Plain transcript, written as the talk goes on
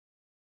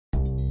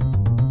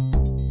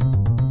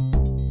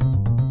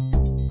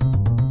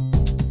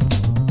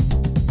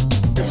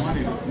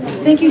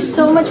Thank you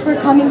so much for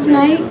coming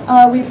tonight.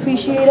 We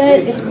appreciate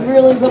it. It's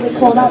really, really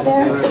cold out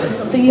there.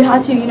 So you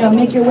had to,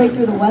 make your way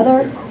through the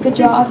weather. Good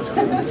job.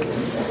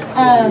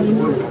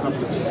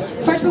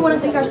 First, we want to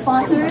thank our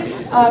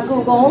sponsors,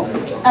 Google,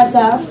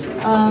 SF,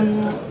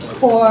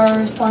 for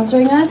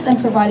sponsoring us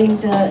and providing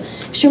the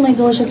extremely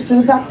delicious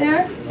food back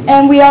there.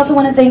 And we also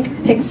want to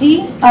thank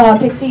Pixie.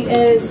 Pixie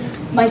is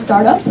my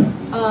startup.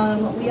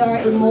 We are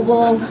a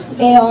mobile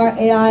AR,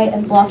 AI,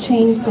 and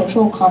blockchain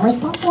social commerce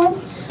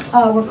platform.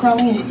 We're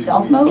currently in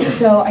stealth mode,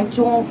 so I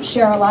don't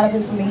share a lot of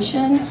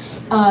information.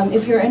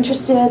 If you're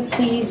interested,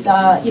 please,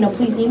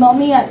 please email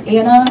me at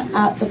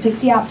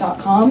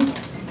anna@thepixieapp.com. You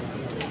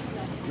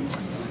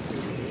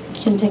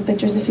can take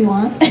pictures if you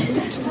want.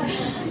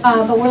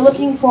 But we're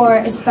looking for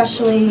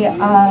especially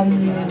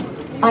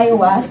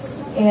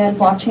iOS and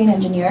blockchain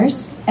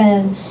engineers.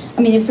 And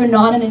I mean, if you're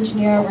not an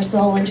engineer, we're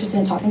still interested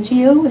in talking to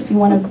you if you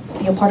want to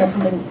be a part of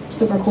something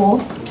super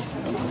cool.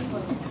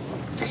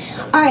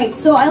 All right,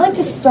 so I like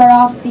to start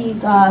off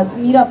these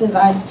meetup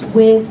events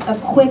with a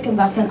quick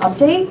investment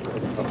update.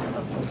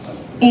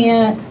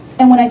 And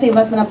when I say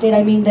investment update,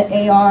 I mean the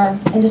AR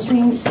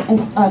industry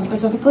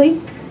specifically.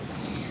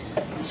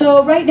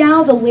 So right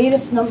now, the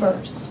latest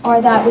numbers are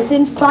that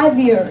within 5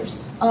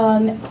 years,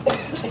 and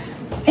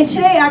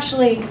today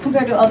actually,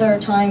 compared to other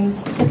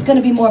times, it's going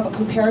to be more of a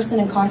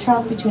comparison and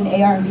contrast between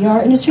AR and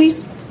VR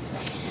industries.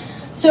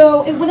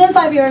 So within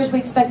 5 years, we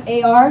expect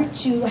AR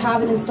to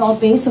have an installed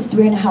base of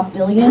 3.5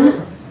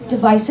 billion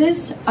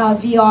devices.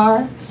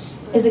 VR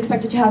is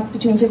expected to have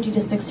between 50 to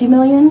 60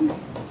 million.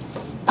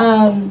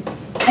 And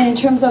in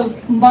terms of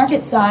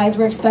market size,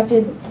 we're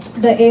expected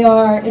the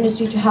AR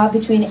industry to have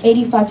between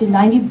 85 to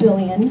 90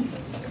 billion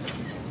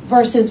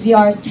versus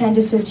VR's 10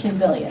 to 15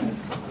 billion.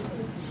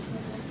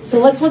 So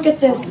let's look at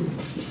this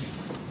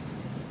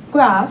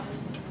graph.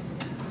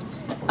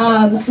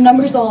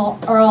 Numbers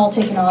are all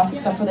taken off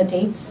except for the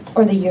dates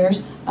or the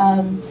years.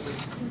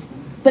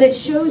 But it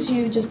shows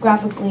you just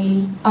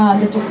graphically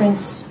the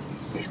difference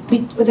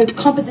with the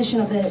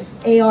composition of the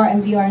AR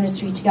and VR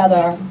industry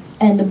together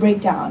and the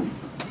breakdown.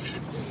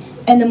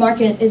 And the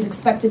market is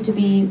expected to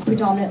be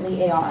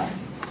predominantly AR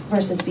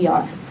versus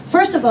VR.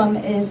 First of them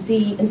is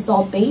the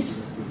installed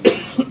base.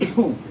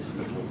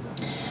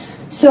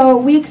 So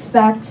we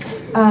expect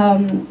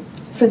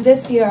for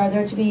this year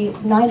there to be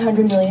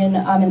 900 million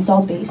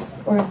installed base,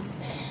 or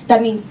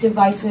that means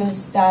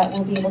devices that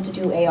will be able to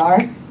do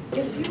AR.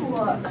 If you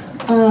look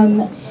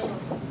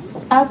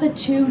at the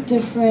two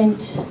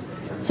different,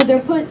 so they're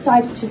put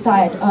side to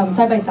side,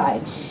 side by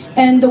side.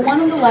 And the one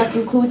on the left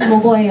includes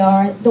mobile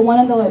AR, the one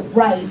on the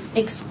right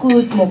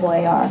excludes mobile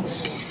AR.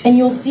 And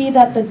you'll see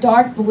that the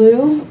dark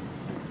blue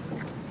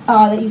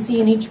that you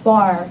see in each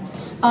bar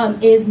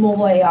is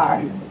mobile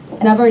AR.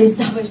 And I've already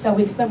established that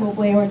we expect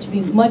mobile AR to be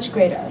much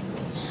greater.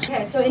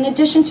 Okay, so in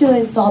addition to the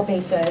installed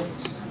bases,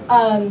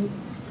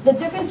 the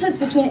differences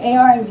between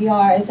AR and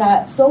VR is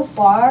that so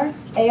far,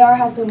 AR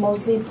has been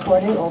mostly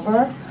ported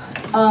over.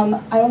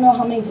 I don't know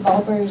how many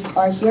developers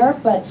are here,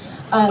 but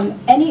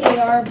any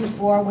AR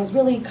before was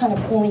really kind of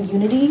only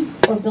Unity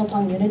or built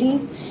on Unity.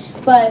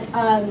 But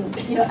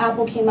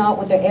Apple came out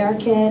with their AR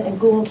Kit and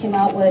Google came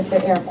out with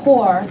their AR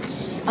Core,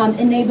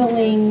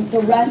 enabling the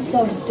rest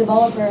of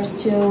developers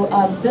to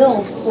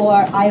build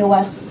for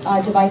iOS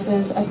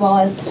devices as well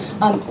as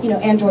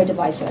Android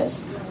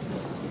devices.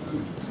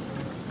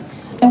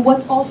 And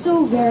what's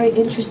also very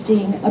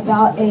interesting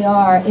about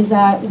AR is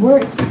that we're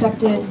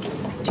expected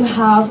to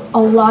have a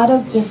lot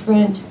of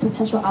different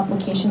potential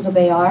applications of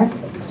AR.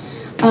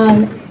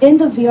 In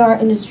the VR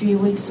industry,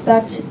 we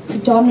expect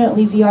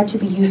predominantly VR to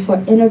be used for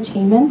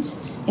entertainment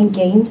and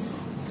games,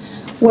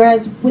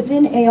 whereas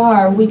within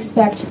AR, we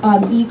expect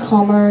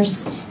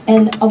e-commerce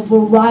and a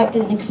variety,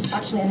 an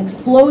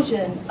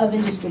explosion of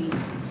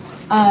industries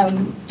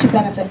to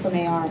benefit from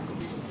AR.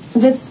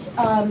 This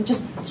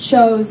just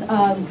shows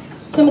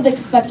some of the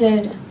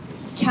expected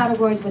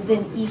categories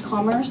within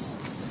e-commerce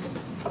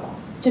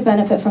to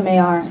benefit from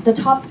AR. The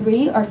top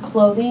three are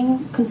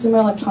clothing, consumer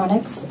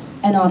electronics,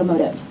 and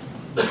automotive.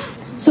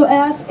 So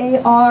as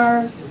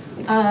AR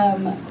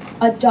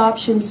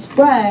adoption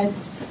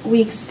spreads, we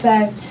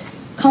expect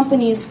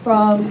companies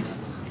from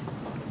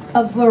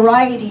a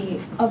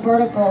variety of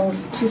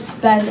verticals to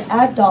spend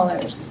ad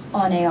dollars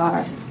on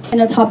AR.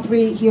 And the top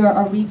three here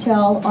are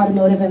retail,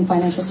 automotive, and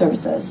financial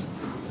services.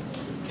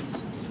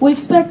 We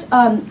expect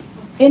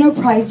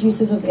enterprise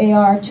uses of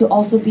AR to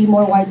also be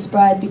more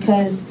widespread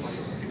because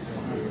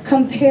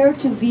compared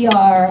to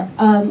VR,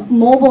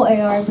 mobile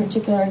AR in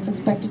particular is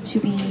expected to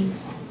be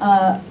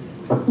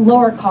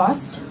lower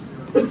cost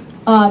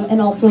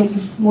and also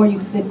more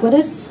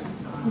ubiquitous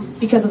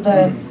because of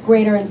the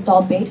greater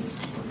installed base.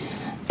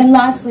 And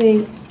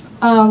lastly,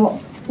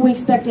 we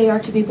expect AR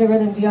to be bigger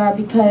than VR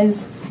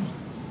because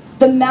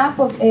the map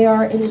of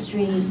AR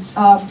industry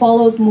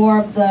follows more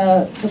of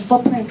the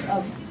footprint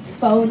of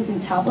phones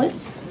and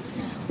tablets,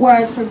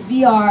 whereas for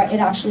VR, it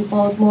actually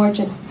follows more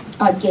just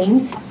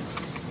games.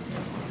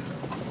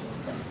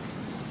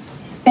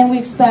 And we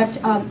expect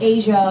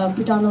Asia,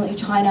 predominantly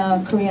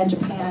China, Korea, and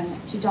Japan,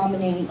 to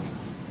dominate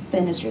the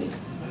industry.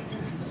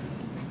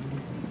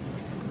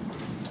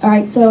 All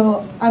right,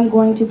 so I'm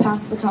going to pass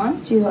the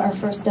baton to our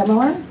first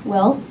demoer,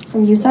 Will,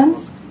 from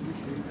uSens.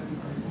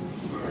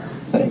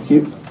 Thank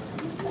you.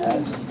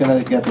 Just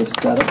gonna get this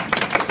set up.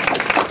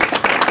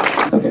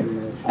 Okay.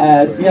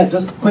 Yeah,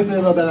 just quickly a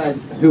little bit about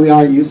who we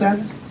are at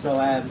uSens. So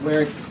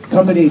we're a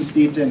company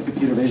steeped in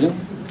computer vision.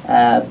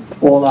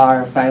 All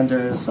our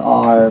founders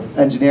are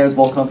engineers,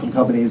 all come from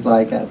companies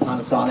like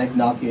Panasonic,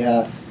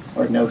 Nokia,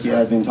 or Nokia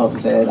has been taught to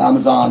say it,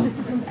 Amazon,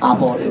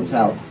 Apple,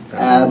 Intel.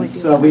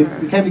 So we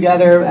came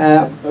together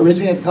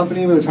originally as a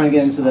company. We were trying to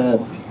get into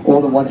the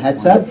all-in-one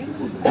headset,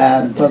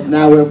 but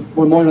now we're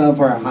more known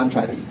for our hand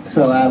tracking.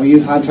 So we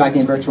use hand tracking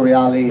and virtual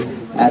reality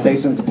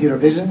based on computer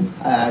vision,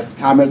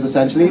 cameras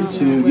essentially,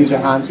 to use your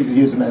hands. You can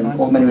use them in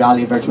augmented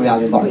reality and virtual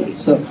reality environments.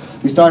 So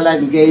we started out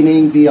in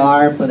gaming,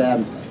 VR, but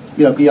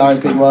you know, VR is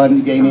a big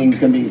one. Gaming is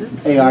going to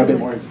be AR a bit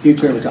more in the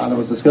future, which Anna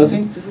was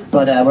discussing.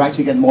 But we're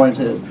actually getting more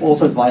into all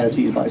sorts of IoT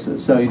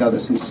devices. So, you know,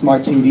 there's some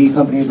smart TV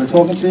companies we're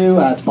talking to.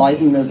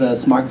 Biden is a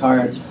smart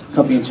car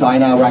company in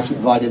China. We're actually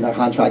providing their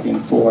hand tracking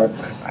for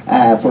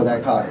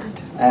their car.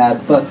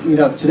 But, you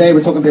know, today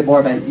we're talking a bit more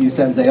about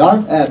uSens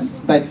AR.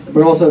 But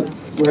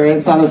we're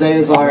in San Jose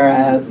is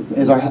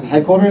our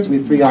headquarters. We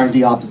have 3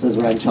 R&D offices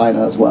around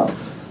China as well.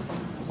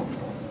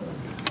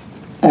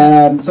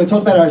 So I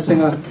talked about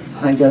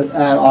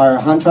our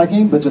hand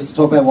tracking, but just to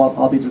talk about what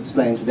I'll be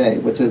displaying today,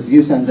 which is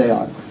uSens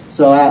AR.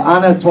 So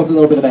Anna talked a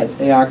little bit about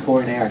AR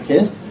Core and AR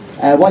Kit.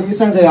 What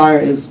uSens AR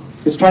is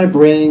trying to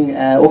bring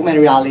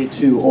augmented reality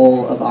to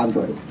all of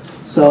Android.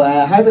 So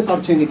how this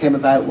opportunity came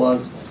about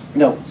was, you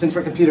know, since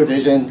we're computer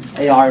vision,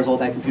 AR is all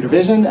about computer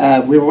vision.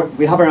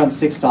 We have our own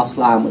 6-stop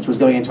SLAM, which was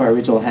going into our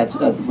original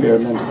headset that we were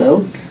meant to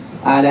build.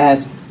 And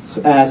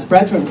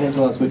Spreadtrum came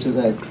to us, which is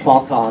a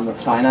Qualcomm of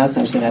China,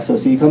 essentially an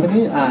SoC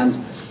company, and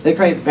they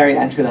create very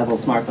entry-level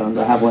smartphones.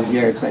 I have one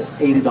here. It's about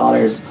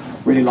 $80,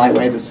 really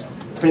lightweight. It's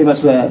pretty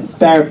much the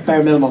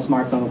bare minimal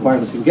smartphone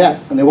requirements you can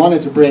get. And they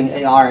wanted to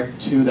bring AR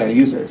to their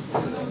users.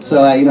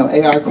 So, you know,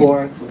 AR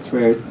Core, which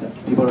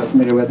people are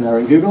familiar with now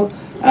in Google,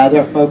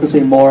 they're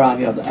focusing more on,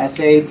 you know, the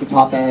S8s, the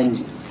top-end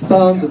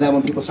phones, and then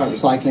when people start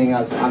recycling,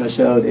 as Anna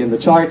showed in the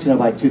chart, you know,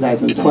 by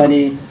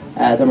 2020,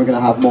 then we're going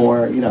to have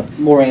more, you know,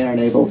 more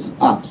AR-enabled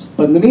apps.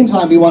 But in the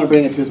meantime, we want to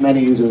bring it to as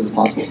many users as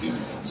possible.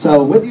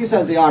 So with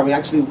uSens AR, we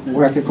actually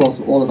work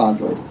across all of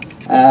Android.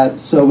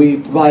 So we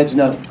provide, you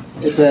know,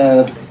 it's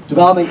a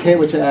development kit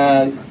which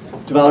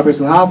developers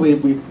can have.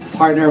 We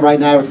partner right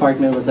now. We're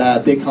partnering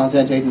with big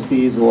content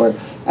agencies, or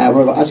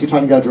we're actually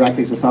trying to go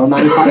directly to phone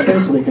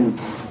manufacturers, so we can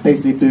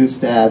basically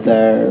boost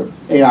their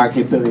AR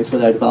capabilities for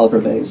their developer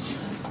base.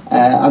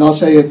 And I'll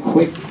show you a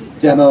quick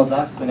demo of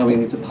that, because I know we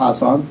need to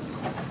pass on.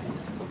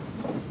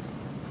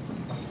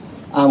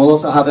 And we'll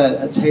also have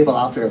a table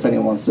after if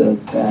anyone wants to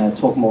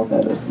talk more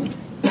about it.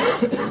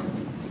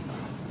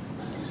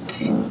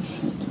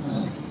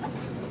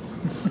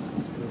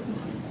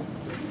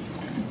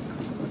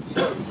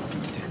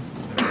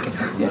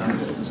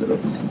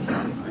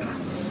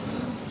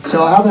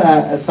 So I have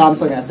a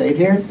Samsung S8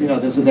 here. You know,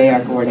 this is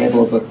AR Core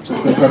enabled, but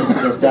just for the purpose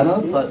of this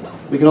demo. But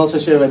we can also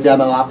show a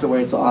demo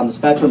afterwards on the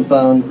Spreadtrum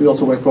phone. We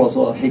also work across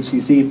all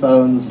HTC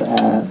phones.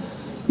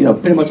 You know,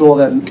 pretty much all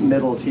the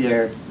middle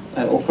tier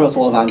across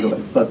all of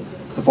Android. But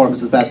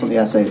performance is best on the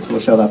S8, so we'll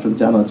show that for the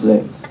demo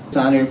today.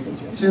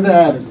 Two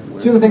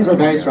of the things we're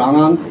very strong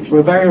on.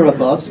 We're very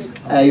robust.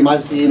 You might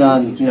have seen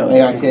on, you know,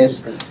 AR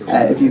Kit,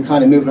 if you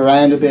kind of move it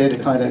around a bit,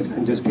 it kind of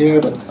can disappear,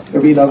 but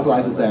it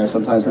relocalizes there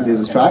sometimes when it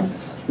loses track.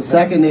 The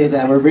second is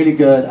we're really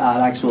good at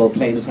actual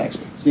plane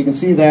detection. So you can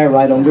see there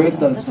right under it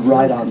that it's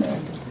right on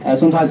there.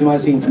 Sometimes you might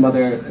have seen from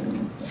other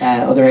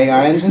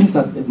AR engines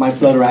that it might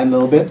float around a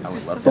little bit.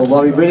 But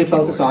what we really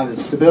focus on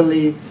is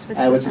stability,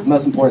 which is the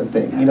most important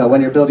thing. You know,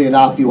 when you're building an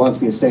app, you want it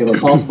to be as stable as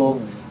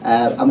possible.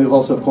 And we've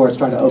also, of course,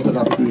 tried to open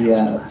up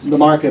the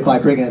market by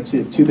bringing it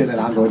to 2 billion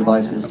Android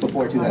devices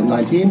before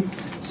 2019.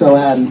 So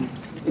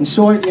in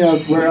short, you know,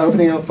 we're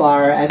opening up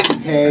our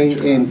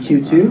SDK in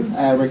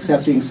Q2. We're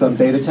accepting some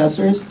beta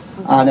testers.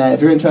 And if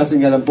you're interested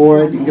in getting on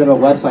board, you can go to our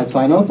website,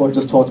 sign up, or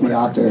just talk to me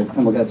after,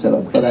 and we'll get it set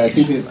up. But I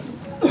think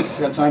we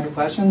have time for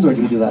questions, or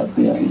do we do that at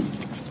the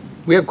end?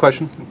 We have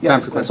questions. Yeah,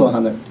 time for questions. I saw a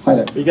hand there. Hi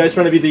there. Are you guys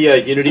trying to be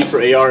the Unity for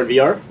AR and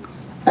VR?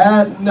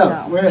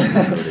 No.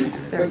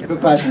 Good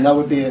question. That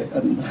would be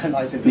a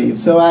nice if.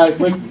 So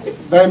we're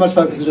very much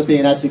focused on just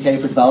being an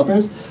SDK for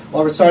developers.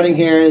 What we're starting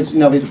here is, you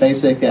know, with the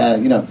basic,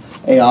 you know,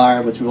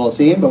 AR, which we've all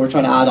seen, but we're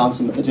trying to add on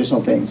some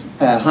additional things.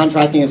 Hand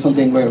tracking is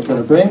something we're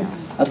going to bring.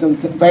 I'm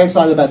very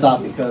excited about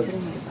that because,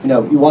 you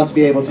know, you want to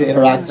be able to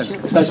interact,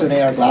 especially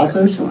with AR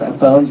glasses and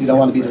phones. You don't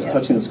want to be just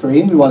touching the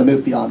screen. We want to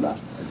move beyond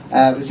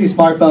that. We see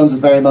smartphones as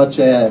very much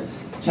a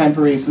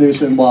temporary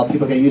solution while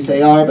people get used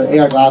to AR, but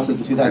AR glasses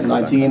in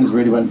 2019 is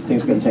really when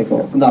things are going to take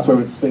off. And that's where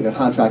we're bringing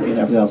hand tracking and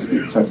everything else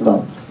starts to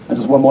develop. And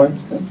just one more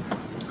thing.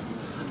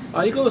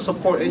 Are you going to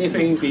support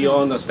anything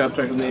beyond the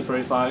Snapdragon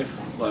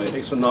 835? like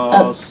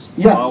Exynos,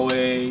 yes.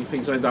 Huawei,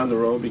 things like down the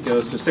road?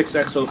 Because the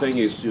 6XO thing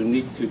is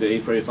unique to the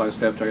A35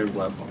 Snapdragon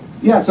platform.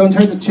 Yeah, so in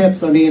terms of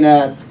chips, I mean,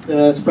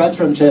 the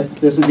Spreadtrum chip,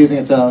 this is using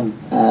its own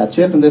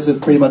chip, and this is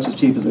pretty much as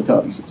cheap as it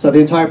comes. So the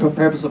entire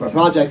purpose of our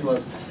project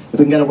was, if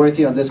we can get it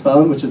working on this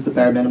phone, which is the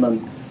bare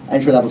minimum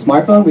entry-level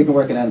smartphone, we can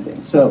work on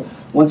anything. So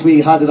once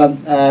we had it on,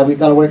 we've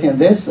got it working on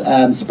this,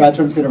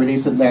 Spreadtrum's going to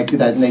release it in their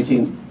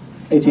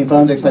 2018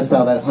 phones. They expect to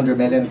sell about 100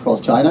 million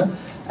across China.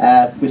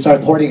 We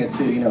started porting it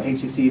to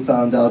HTC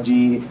phones,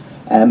 LG,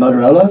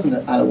 Motorola's, and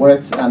it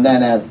worked. And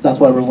then that's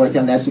why we're working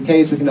on the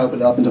SDKs. We can open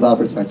it up and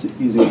developers start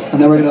using it.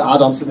 And then we're going to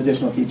add on some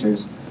additional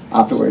features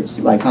afterwards,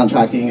 like hand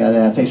tracking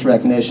and facial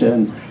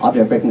recognition,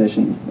 object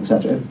recognition,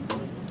 etc.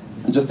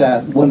 And just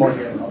one more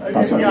here.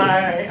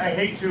 I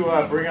hate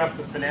to bring up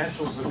the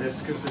financials of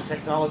this because the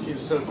technology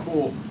is so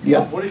cool.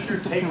 Yeah. What is your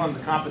take on the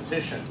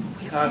competition,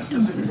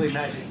 specifically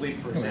Magic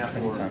Leap, for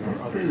example, or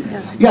others?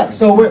 Yeah,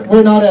 so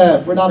we're not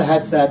a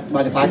headset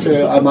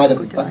manufacturer. I might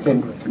have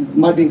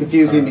been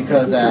confusing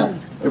because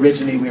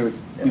originally we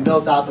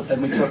built that, but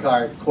then we took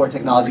our core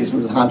technologies,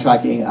 which was hand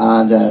tracking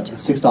and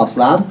 6-stop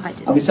SLAM,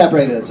 and we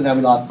separated it. So now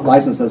we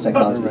licensed those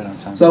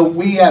technologies. So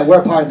we're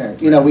a partner.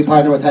 We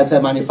partner with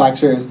headset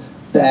manufacturers.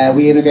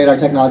 We integrate our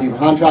technology for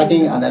hand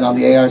tracking, and then on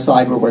the AR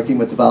side, we're working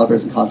with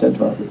developers and content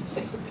developers.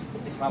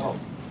 Bravo.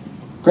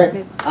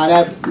 Great.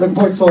 And looking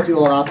forward to talking to you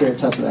all after and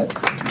test it out.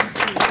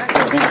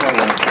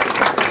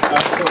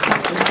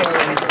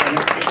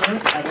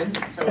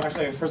 So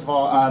actually, first of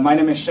all, my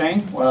name is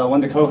Shang,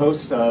 one of the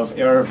co-hosts of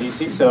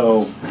AR+CV.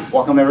 So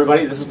welcome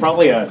everybody. This is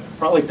probably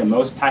the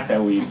most packed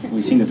that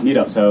we've seen this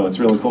meetup. So it's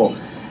really cool.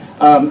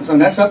 So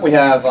next up we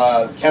have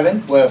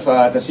Kevin with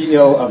the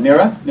CEO of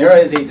Mirra.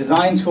 Mirra is a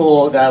design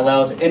tool that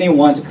allows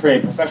anyone to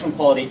create professional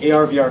quality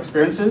AR VR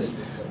experiences,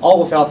 all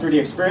without 3D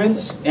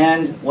experience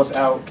and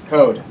without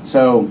code.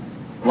 So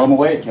blow them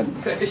away, Kevin.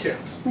 Sure.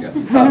 Yeah.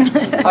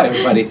 Hi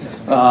everybody.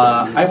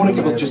 I want to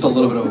give just a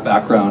little bit of a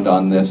background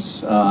on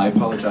this. I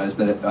apologize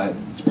that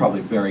it's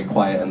probably very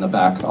quiet in the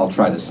back. I'll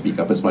try to speak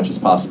up as much as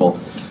possible.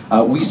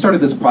 We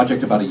started this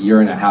project about 1.5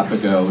 years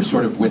ago,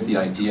 sort of with the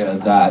idea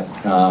that,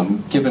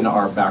 given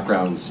our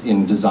backgrounds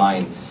in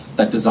design,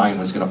 that design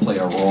was going to play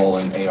a role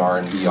in AR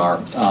and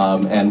VR,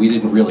 and we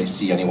didn't really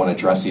see anyone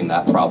addressing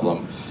that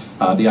problem.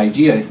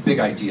 The big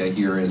idea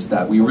here is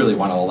that we really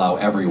want to allow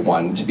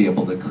everyone to be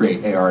able to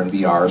create AR and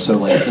VR. So,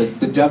 like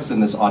the devs in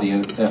this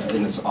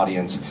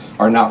audience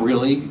are not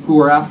really who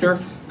we're after,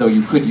 though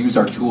you could use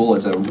our tool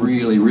as a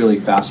really, really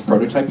fast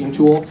prototyping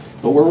tool.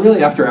 But we're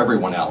really after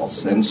everyone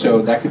else, and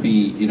so that could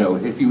be,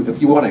 if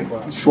you want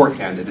to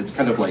shorthand it, it's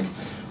kind of like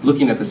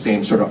looking at the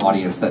same sort of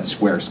audience that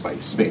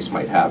Squarespace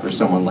might have, or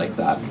someone like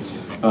that.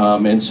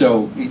 And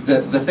so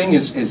the thing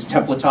is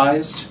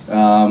templatized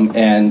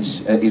and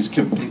is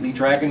completely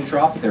drag and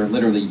drop.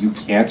 You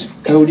can't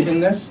code in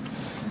this.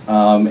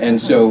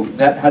 And so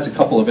that has a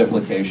couple of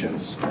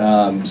implications.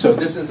 So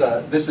this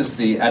is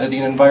the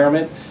editing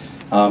environment,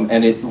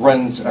 and it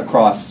runs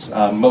across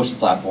most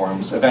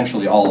platforms,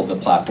 eventually all of the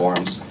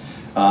platforms.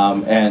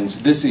 And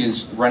this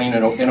is running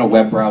in a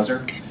web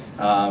browser.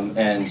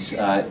 And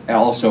it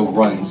also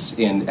runs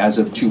as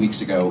of 2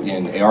 weeks ago,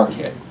 in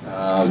ARKit.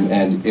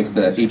 And if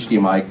the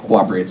HDMI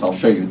cooperates, I'll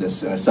show you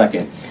this in a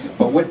second.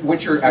 But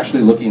what you're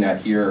actually looking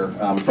at here,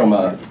 from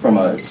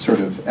a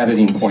sort of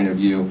editing point of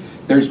view,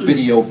 there's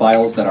video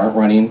files that aren't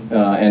running,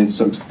 and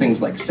some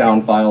things like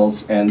sound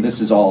files, and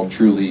this is all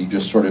truly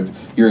just sort of,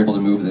 you're able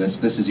to move this.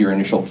 This is your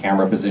initial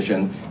camera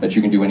position that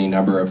you can do any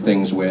number of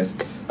things with.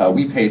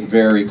 We paid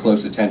very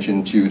close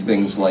attention to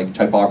things like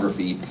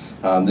typography.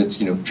 That's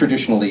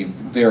traditionally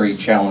very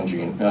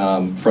challenging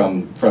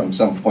from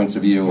some points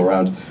of view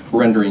around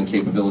rendering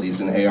capabilities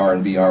in AR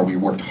and VR. We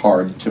worked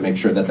hard to make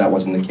sure that that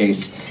wasn't the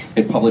case.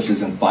 It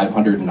publishes in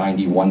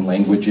 591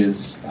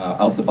 languages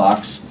out the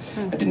box.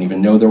 I didn't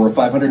even know there were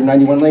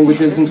 591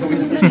 languages until we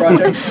did this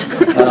project.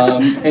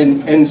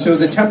 And so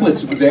the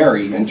templates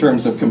vary in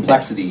terms of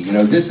complexity.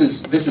 This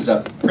is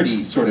a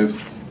pretty sort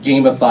of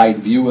gamified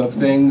view of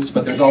things,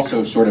 but there's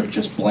also sort of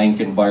just blank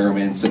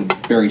environments and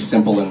very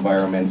simple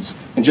environments.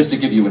 And just to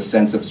give you a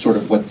sense of sort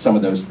of what some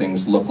of those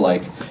things look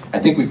like, I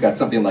think we've got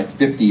something like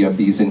 50 of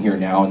these in here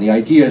now, and the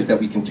idea is that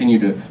we continue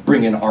to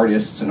bring in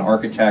artists and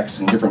architects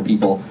and different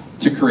people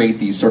to create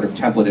these sort of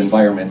template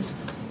environments.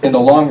 In the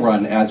long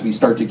run, as we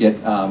start to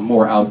get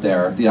more out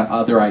there, the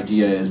other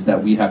idea is that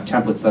we have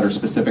templates that are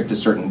specific to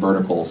certain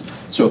verticals.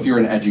 So if you're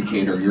an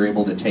educator, you're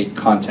able to take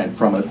content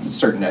from a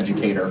certain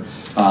educator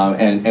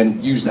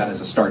and use that as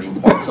a starting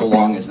point, so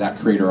long as that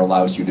creator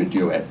allows you to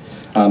do it.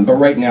 But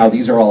right now,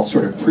 these are all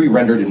sort of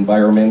pre-rendered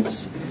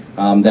environments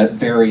that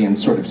vary in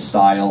sort of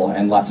style,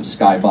 and lots of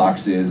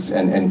skyboxes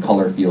and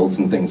color fields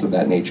and things of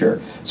that nature.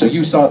 So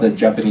you saw the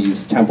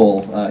Japanese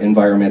temple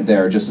environment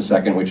there just a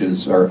second, which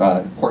is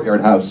our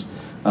courtyard house.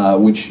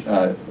 Which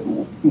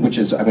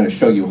is, I'm going to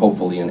show you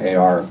hopefully in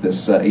AR if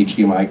this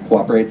HDMI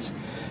cooperates.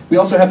 We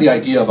also have the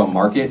idea of a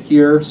market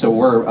here. So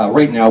we're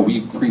right now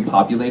we've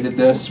pre-populated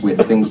this with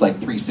things like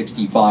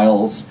 360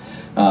 files,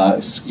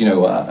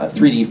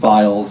 3D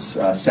files,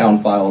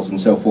 sound files, and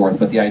so forth.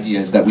 But the idea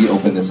is that we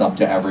open this up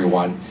to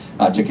everyone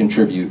to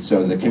contribute.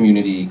 So the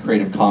community,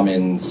 Creative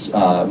Commons,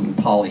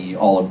 Poly,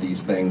 all of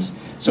these things,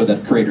 so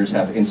that creators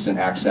have instant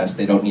access.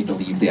 They don't need to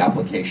leave the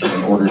application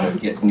in order to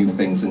get new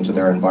things into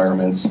their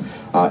environments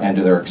and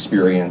to their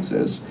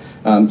experiences.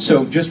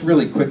 So just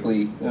really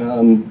quickly,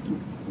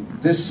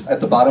 this at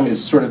the bottom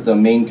is sort of the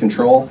main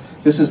control.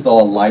 This is the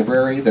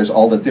library. There's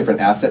all the different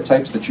asset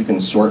types that you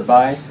can sort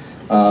by.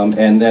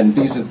 And then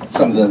these are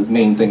some of the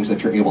main things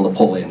that you're able to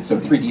pull in. So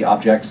 3D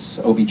objects,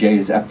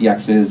 OBJs,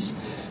 FBXs,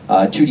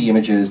 2D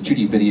images,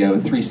 2D video,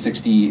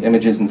 360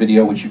 images and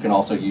video, which you can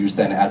also use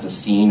then as a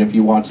scene if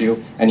you want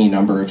to. Any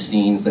number of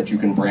scenes that you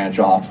can branch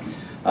off.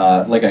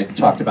 Like I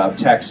talked about,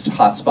 text,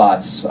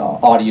 hotspots,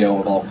 audio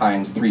of all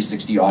kinds,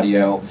 360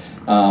 audio,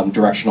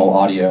 directional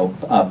audio,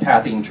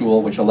 pathing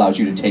tool, which allows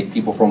you to take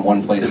people from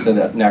one place to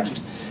the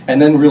next.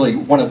 And then really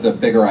one of the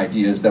bigger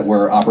ideas that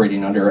we're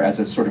operating under as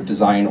a sort of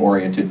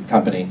design-oriented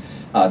company,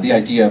 the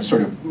idea of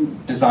sort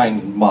of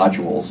design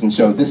modules. And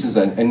so this is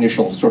an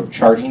initial sort of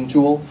charting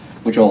tool,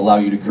 which will allow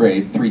you to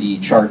create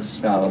 3D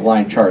charts,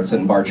 line charts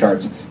and bar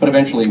charts. But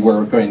eventually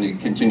we're going to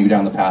continue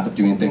down the path of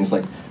doing things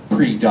like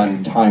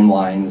pre-done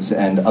timelines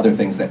and other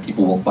things that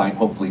people will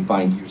hopefully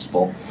find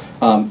useful.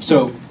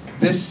 So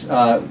this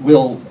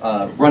will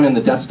run in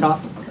the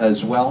desktop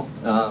as well,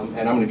 and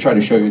I'm going to try to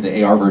show you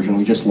the AR version.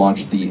 We just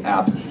launched the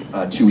app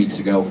 2 weeks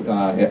ago,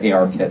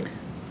 AR Kit.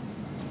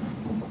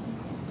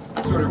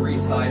 Sort of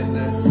resize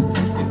this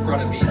in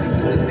front of me. This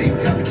is the same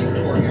Japanese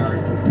courtyard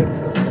in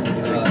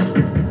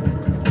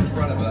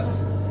front of us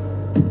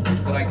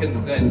that I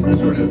can then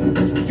sort of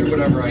do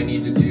whatever I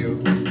need to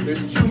do.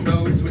 There's 2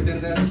 modes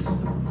within this.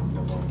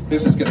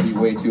 This is going to be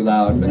way too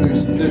loud, but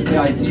there's the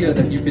idea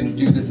that you can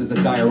do this as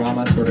a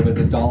diorama, sort of as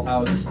a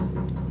dollhouse,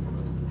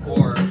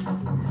 or,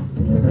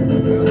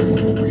 well, this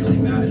is really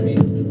mad at me.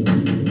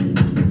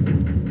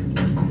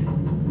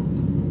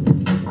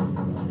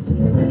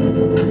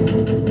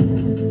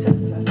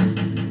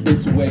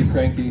 It's way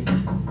cranky.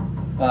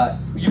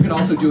 You can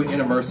also do it in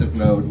immersive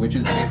mode, which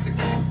is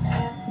basically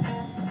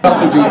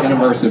also do it in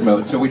immersive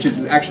mode, so which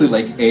is actually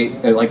like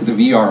the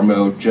VR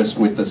mode, just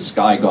with the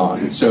sky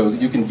gone. So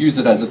you can use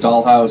it as a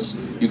dollhouse.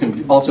 You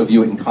can also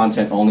view it in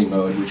content-only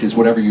mode, which is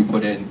whatever you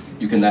put in,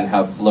 you can then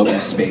have float in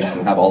space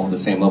and have all of the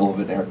same level of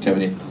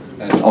interactivity.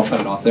 And I'll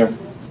cut it off there.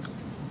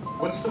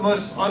 What's the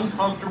most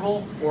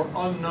uncomfortable or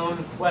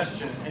unknown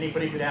question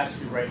anybody could ask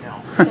you right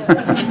now?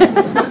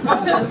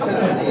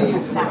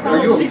 Are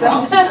you a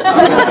prop?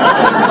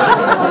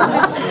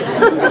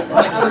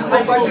 Like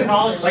personal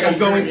questions? Like I'm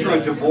going through a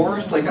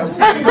divorce? Like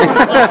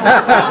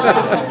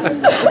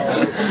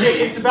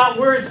It's about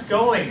where it's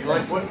going.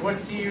 Like what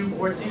do you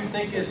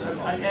think is? And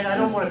I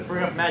don't want to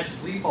bring up Magic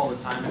Leap all the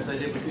time as I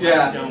did with the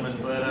last gentleman,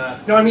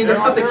 but no, I mean there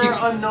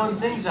are unknown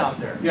things out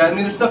there. Yeah, I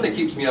mean the stuff that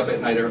keeps me up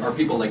at night are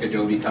people like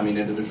Adobe coming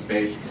into this space.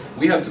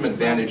 We have some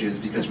advantages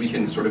because we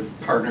can sort of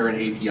partner an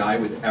API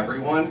with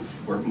everyone,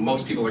 where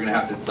most people are going to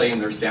have to play in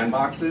their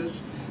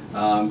sandboxes.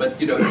 But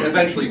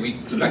eventually we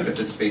expect that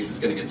this space is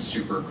going to get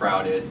super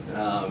crowded.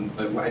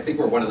 But I think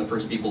we're one of the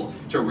first people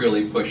to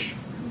really push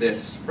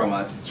this from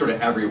a sort of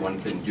everyone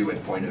can do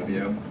it point of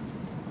view.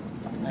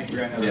 Thank you.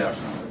 Yeah.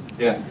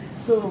 Yeah.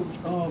 So,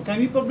 can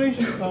we publish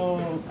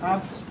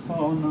apps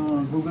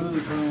on Google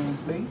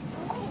Play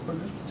for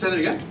this? Say that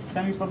again?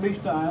 Can we publish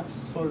the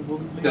apps for Google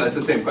Play? No, it's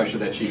the same question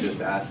that she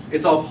just asked.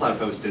 It's all cloud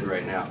hosted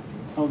right now.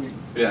 Okay.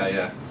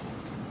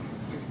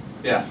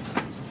 Yeah.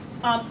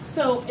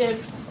 So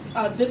if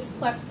this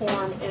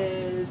platform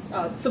is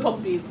supposed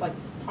to be like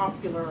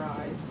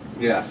popularized,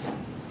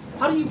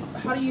 how do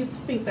you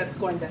think that's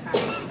going to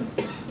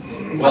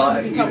happen? Well,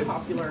 how does it become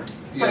popular?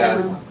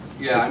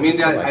 Yeah, I mean,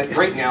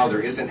 right now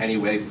there isn't any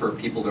way for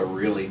people to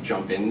really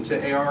jump into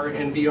AR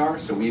and VR,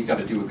 so we've got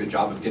to do a good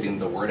job of getting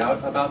the word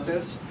out about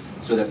this,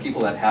 so that people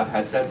that have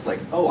headsets,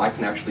 like, oh, I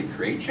can actually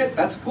create shit,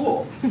 that's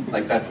cool.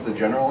 Like, that's the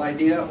general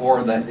idea,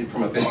 or that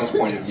from a business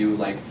point of view,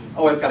 like,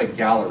 oh, I've got a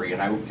gallery,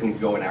 and I can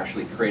go and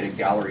actually create a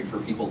gallery for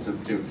people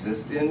to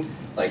exist in.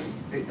 Like,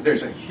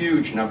 there's a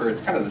huge number,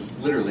 it's kind of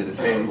literally the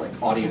same, like,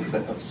 audience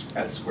as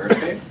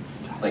Squarespace.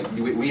 Like,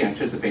 we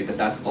anticipate that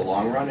that's the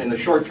long run. In the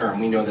short term,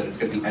 we know that it's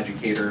going to be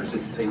educators,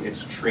 it's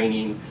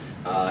training,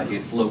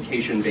 it's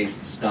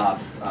location-based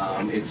stuff,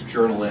 it's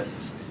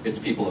journalists, it's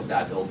people of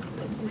that ilk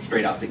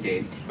straight out the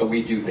gate. But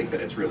we do think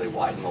that it's really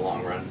wide in the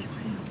long run.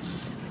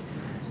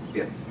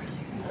 Yeah.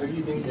 How do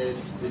you think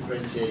this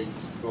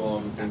differentiates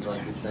from things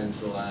like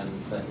Essential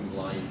and Second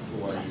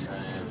Life, or also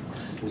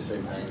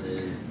kind of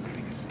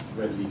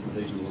readily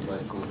configurable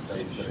virtual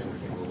space that are in a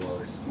single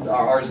world?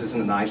 Ours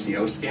isn't an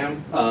ICO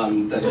scam.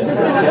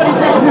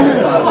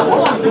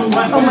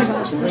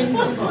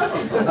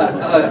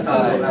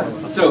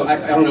 So I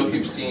don't know if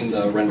you've seen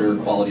the render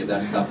quality of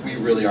that stuff. We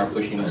really are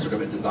pushing sort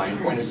of a design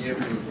point of view.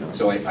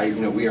 So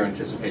we are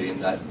anticipating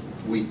that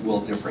we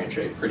will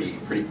differentiate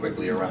pretty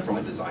quickly around from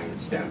a design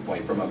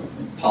standpoint, from a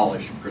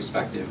polish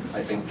perspective,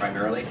 I think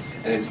primarily.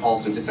 And it's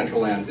also,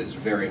 Decentraland is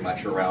very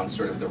much around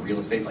sort of the real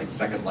estate like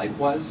Second Life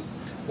was.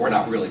 We're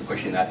not really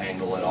pushing that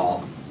angle at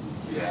all.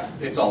 Yeah,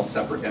 it's all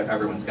separate.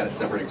 Everyone's got a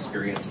separate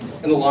experience.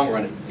 In the long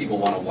run, if people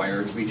want to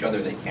wire to each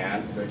other, they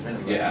can.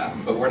 Yeah,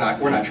 but we're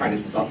not trying to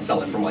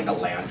sell it from like a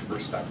land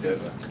perspective.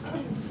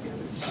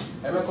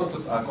 I'm a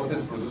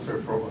content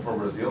producer from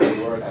Brazil.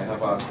 I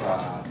have a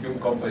film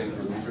company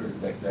producer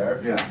back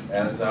there. Yeah.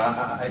 And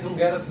I don't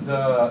get it,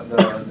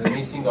 the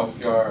main thing of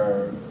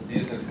your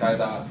business kind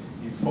of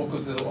is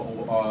focused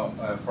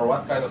for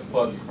what kind of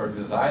public? For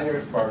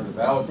designers, for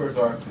developers,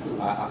 or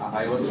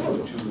I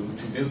want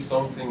to build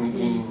something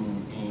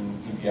in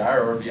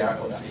VR or VR,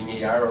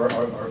 in AR or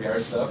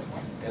VR stuff,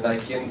 and I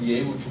can be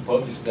able to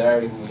publish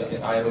there in,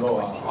 I don't know,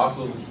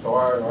 Oculus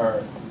Store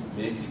or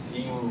maybe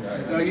Steam.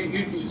 No,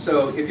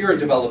 so if you're a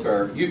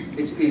developer,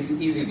 it's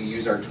easy to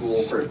use our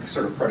tool for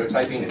sort of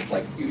prototyping. It's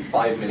like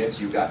 5 minutes,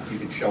 you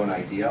can show an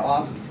idea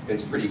off.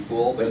 It's pretty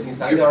cool. But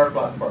inside our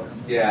platform.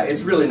 Yeah,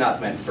 it's really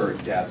not meant for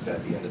devs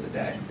at the end of the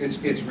day.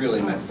 It's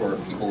really meant for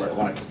people that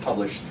want to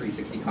publish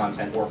 360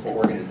 content, or for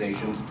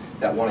organizations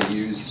that want to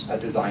use a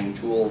design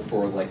tool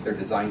for like their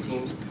design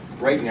teams.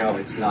 Right now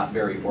it's not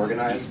very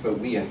organized, but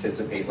we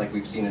anticipate, like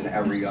we've seen in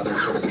every other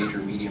sort of major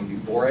medium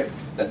before it,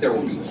 that there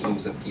will be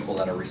teams of people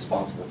that are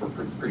responsible for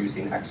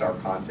producing XR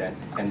content,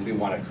 and we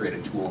want to create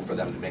a tool for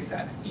them to make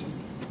that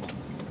easy.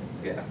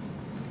 Yeah.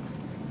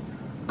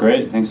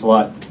 Great, thanks a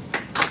lot. So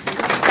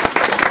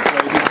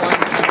you can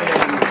find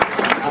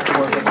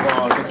afterwards as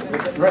well.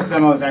 The rest of the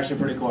demo is actually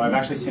pretty cool. I've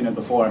actually seen it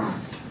before.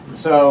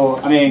 So,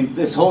 I mean,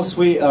 this whole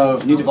suite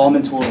of new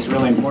development tools is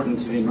really important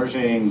to the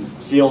emerging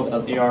field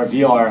of AR,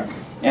 VR.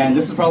 And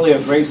this is probably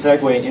a great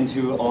segue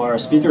into our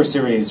speaker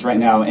series right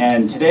now.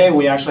 And today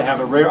we actually have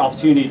a rare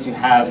opportunity to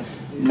have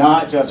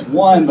not just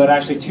one, but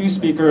actually 2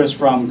 speakers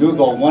from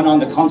Google, one on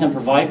the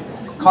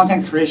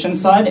content creation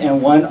side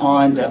and one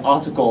on the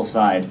optical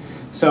side.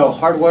 So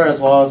hardware as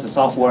well as the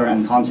software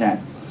and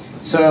content.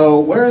 So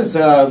where is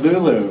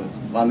Lulu,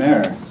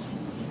 LaMer?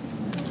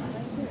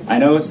 I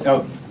know it's,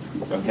 oh,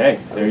 okay,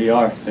 there you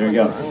are, there you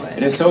go.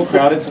 It is so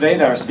crowded today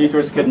that our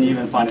speakers couldn't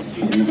even find a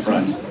seat in the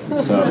front.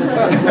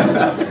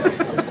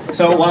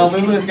 So while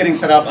Lulu is getting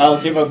set up,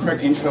 I'll give a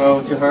quick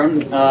intro to her.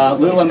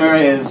 Lulu LaMer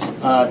is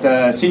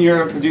the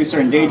senior producer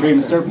in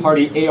Daydream's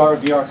third-party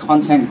AR/VR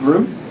content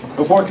group.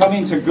 Before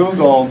coming to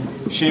Google,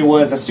 she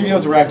was a studio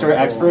director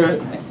at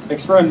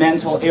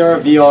experimental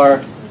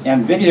AR/VR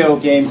and video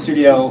game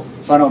studio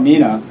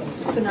Phenomena.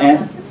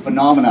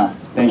 Phenomena,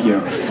 thank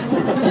you.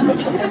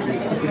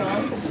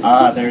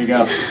 There you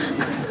go.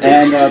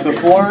 And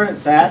before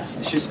that,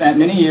 she spent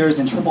many years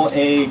in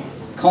AAA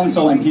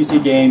console and PC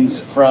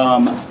games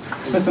from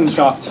System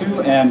Shock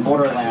 2 and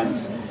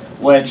Borderlands,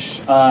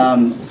 which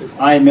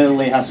I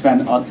admittedly have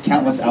spent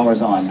countless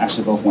hours on,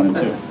 actually both 1 and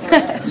 2.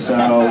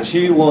 So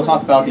she will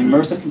talk about the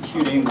immersive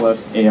computing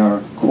with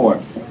AR Core.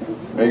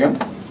 There you go.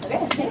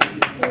 Okay, thanks.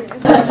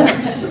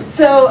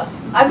 So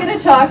I'm going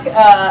to talk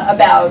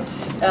about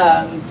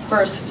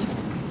first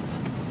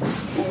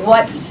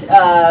what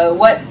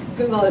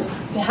Google is,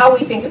 how we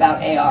think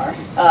about AR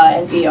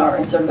and VR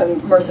and sort of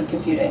immersive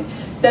computing.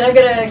 Then I'm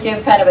going to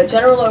give kind of a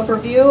general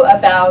overview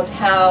about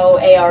how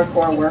AR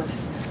Core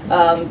works.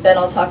 Then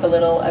I'll talk a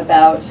little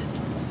about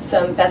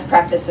some best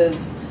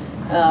practices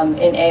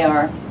in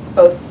AR,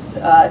 both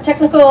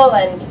technical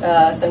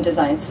and some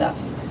design stuff.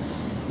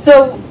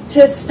 So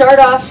to start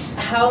off,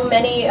 how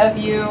many of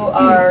you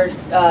are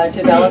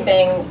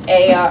developing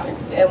AR,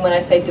 and when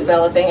I say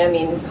developing, I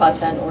mean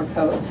content or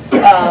code,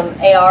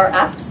 AR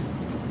apps?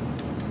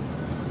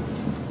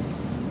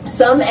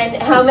 Some, and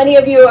how many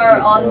of you are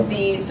on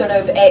the sort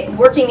of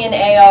working in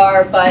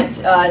AR but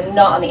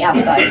not on the app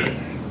side?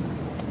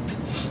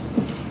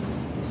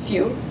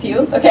 Few,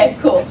 okay,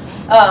 cool.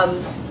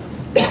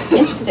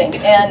 Interesting,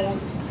 and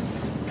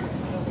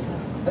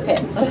okay.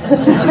 More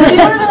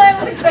than I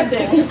was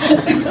expecting.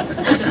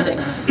 Interesting.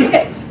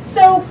 Okay,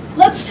 so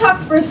let's talk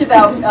first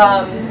about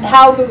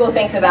how Google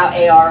thinks about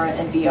AR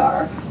and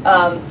VR.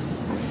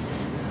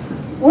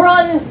 We're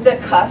on the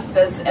cusp,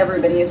 as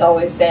everybody is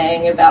always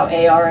saying about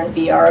AR and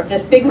VR, of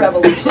this big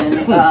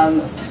revolution.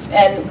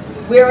 And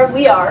where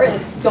we are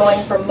is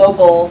going from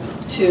mobile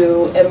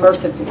to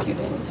immersive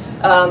computing.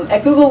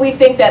 At Google, we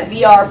think that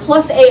VR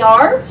plus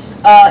AR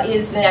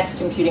is the next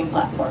computing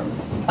platform.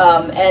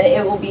 And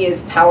it will be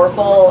as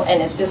powerful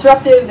and as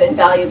disruptive and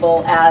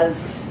valuable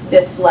as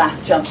this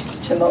last jump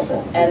to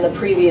mobile and the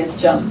previous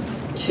jump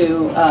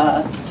to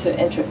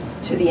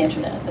the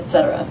internet,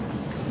 etc.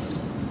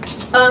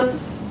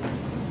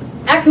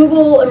 At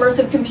Google,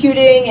 immersive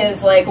computing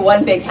is like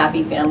one big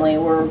happy family.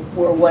 We're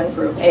one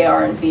group,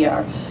 AR and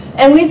VR.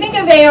 And we think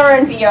of AR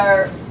and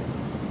VR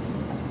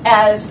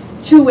as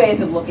 2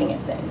 ways of looking at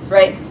things,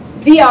 right?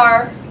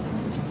 VR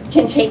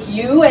can take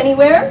you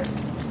anywhere,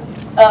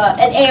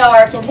 and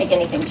AR can take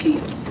anything to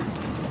you.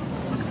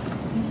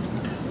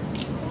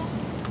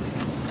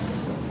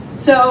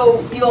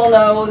 So you all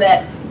know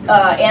that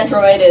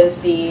Android is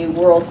the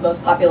world's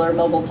most popular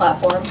mobile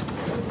platform.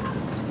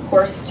 Of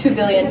course, 2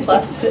 billion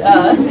plus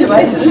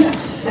devices.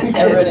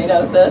 Everybody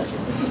knows this.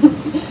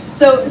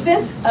 So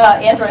since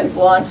Android's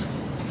launch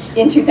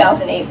in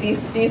 2008,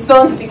 these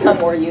phones have become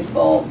more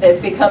useful.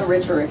 They've become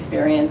richer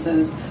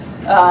experiences.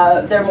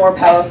 They're more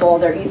powerful.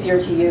 They're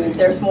easier to use.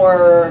 There's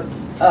more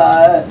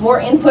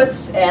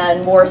inputs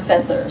and more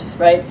sensors,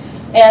 right?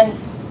 And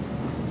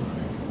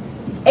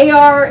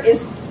AR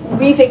is,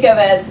 we think of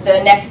as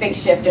the next big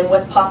shift in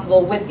what's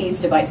possible with these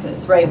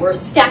devices, right? We're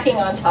stacking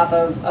on top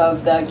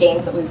of the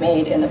gains that we've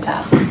made in the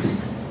past.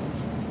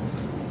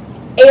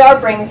 AR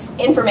brings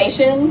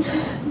information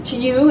to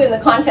you in the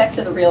context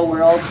of the real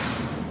world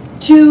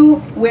to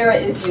where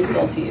it is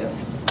useful to you,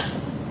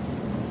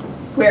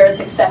 where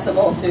it's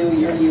accessible to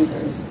your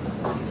users.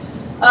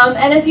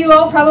 And as you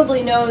all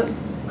probably know,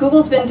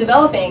 Google's been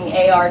developing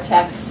AR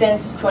tech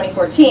since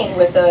 2014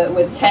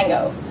 with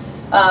Tango.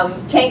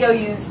 Tango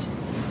used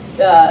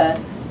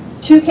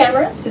 2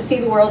 cameras to see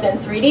the world in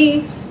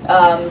 3D,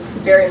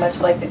 very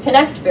much like the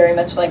Kinect, very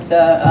much like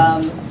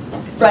the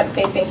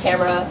front-facing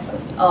camera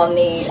on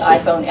the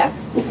iPhone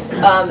X.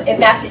 It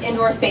mapped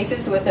indoor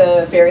spaces with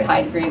a very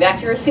high degree of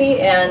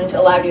accuracy and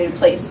allowed you to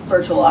place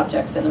virtual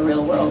objects in the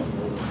real world.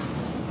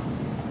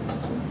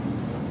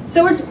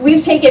 So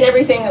we've taken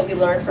everything that we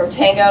learned from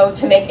Tango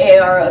to make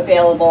AR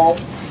available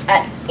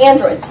at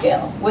Android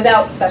scale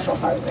without special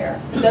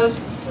hardware.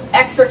 Those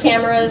extra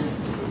cameras,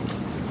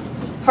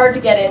 hard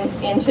to get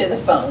into the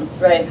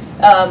phones, right?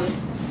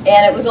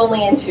 And it was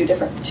only in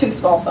two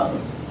small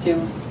phones,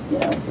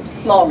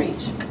 small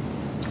reach.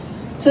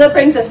 So that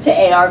brings us to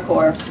AR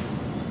Core.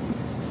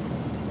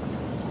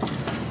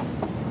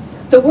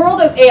 The world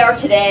of AR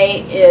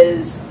today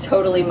is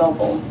totally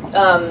mobile.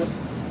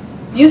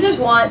 Users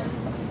want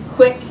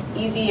quick,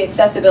 easy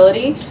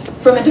accessibility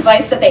from a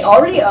device that they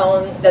already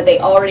own, that they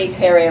already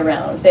carry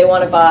around. They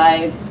want to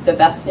buy the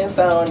best new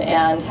phone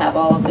and have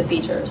all of the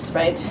features,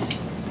 right?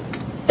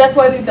 That's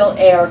why we built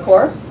AR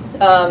Core,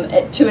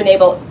 to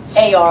enable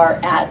AR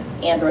at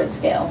Android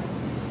scale.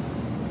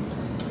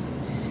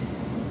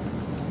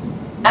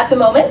 At the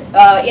moment,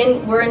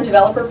 we're in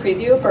developer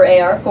preview for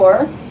AR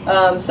Core,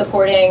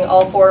 supporting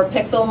all 4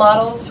 Pixel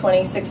models,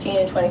 2016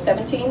 and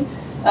 2017,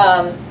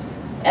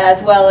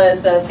 as well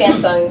as the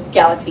Samsung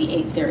Galaxy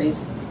 8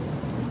 series.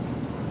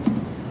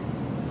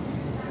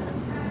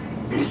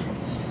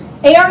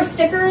 AR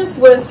stickers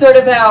was sort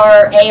of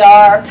our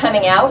AR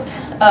coming out.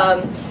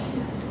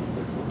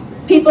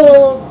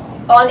 People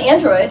on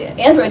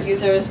Android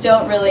users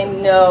don't really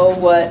know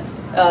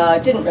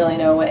didn't really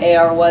know what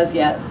AR was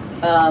yet,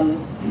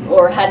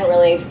 or hadn't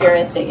really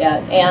experienced it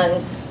yet.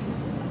 And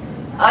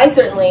I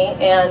certainly,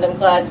 and I'm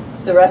glad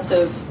the rest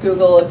of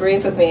Google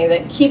agrees with me,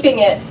 that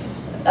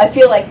I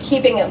feel like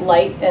keeping it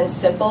light and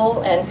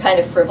simple and kind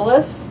of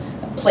frivolous,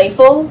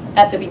 playful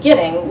at the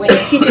beginning, when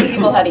you're teaching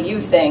people how to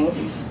use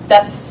things,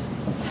 that's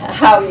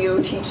how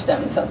you teach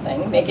them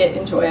something. Make it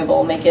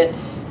enjoyable, make it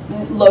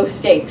low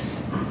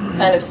stakes,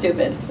 kind of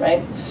stupid,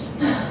 right?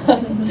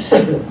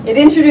 It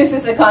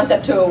introduces the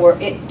concept to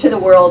the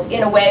world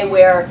in a way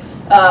where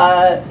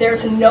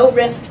there's no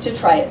risk to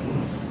try it.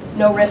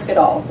 No risk at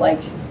all. Like,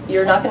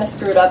 you're not going to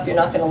screw it up, you're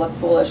not going to look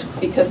foolish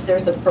because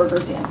there's a burger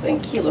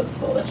dancing. He looks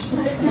foolish.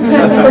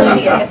 Or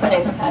she, I guess her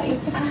name's Patty.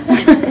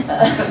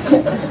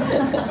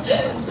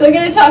 So we're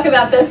going to talk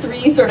about the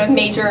 3 sort of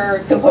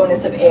major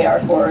components of AR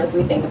Core as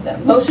we think of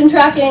them. Motion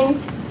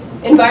tracking,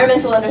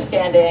 environmental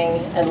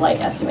understanding, and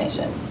light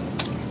estimation.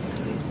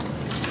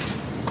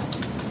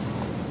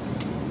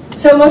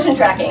 So motion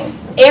tracking.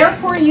 AR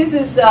Core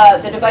uses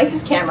the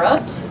device's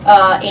camera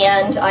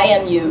and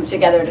IMU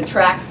together to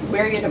track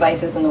where your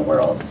device is in the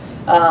world,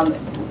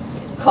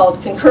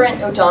 called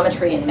concurrent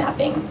odometry and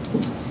mapping.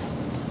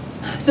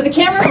 So the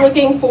camera is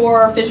looking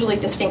for visually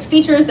distinct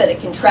features that it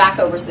can track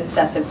over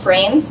successive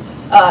frames,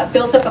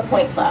 builds up a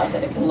point cloud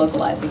that it can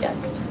localize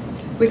against.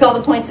 We call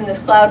the points in this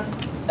cloud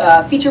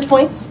feature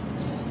points.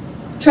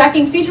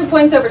 Tracking feature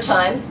points over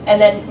time and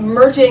then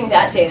merging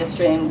that data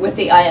stream with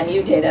the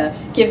IMU data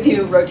gives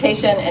you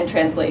rotation and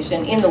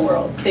translation in the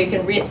world, so you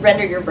can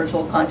render your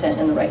virtual content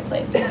in the right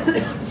place.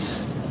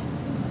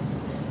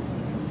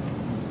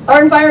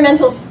 Our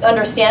environmental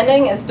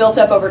understanding is built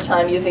up over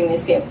time using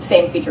these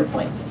same feature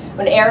points.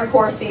 When AR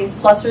Core sees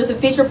clusters of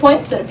feature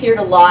points that appear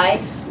to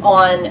lie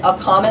on a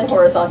common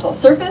horizontal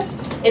surface,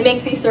 it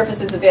makes these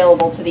surfaces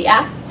available to the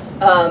app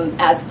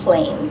as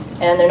planes.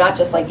 And they're not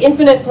just like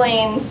infinite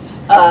planes.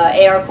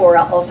 AR Core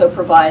also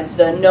provides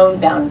the known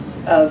bounds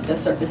of the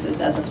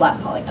surfaces as a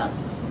flat polygon.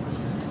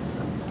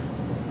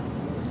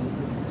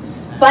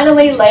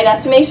 Finally, light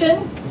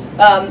estimation.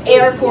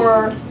 AR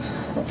Core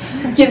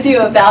gives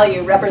you a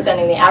value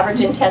representing the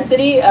average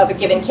intensity of a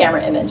given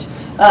camera image.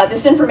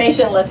 This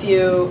information lets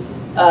you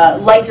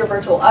light your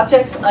virtual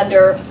objects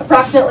under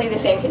approximately the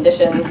same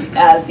conditions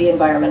as the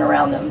environment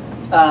around them,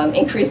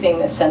 increasing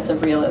this sense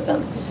of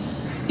realism.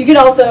 You can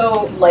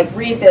also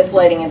read this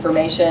lighting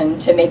information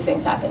to make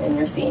things happen in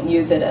your scene.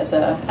 Use it as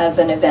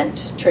an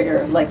event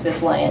trigger, like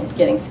this lion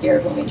getting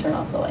scared when we turn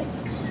off the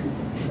lights.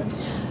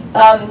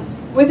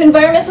 with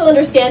environmental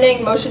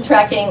understanding, motion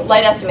tracking,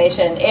 light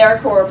estimation, AR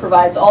Core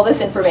provides all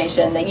this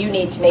information that you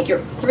need to make your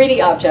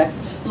 3D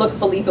objects look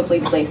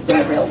believably placed in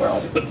the real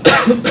world.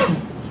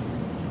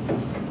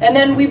 And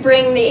then we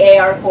bring the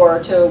AR Core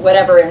to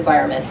whatever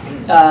environment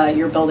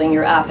you're building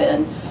your app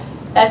in.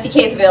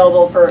 SDK is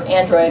available for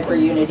Android, for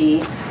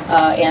Unity,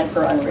 and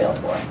for Unreal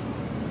 4.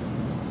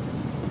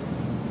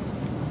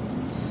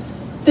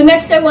 So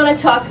next I want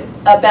to talk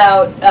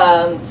about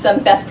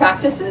some best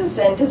practices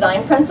and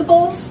design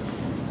principles.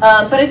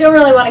 But I don't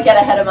really want to get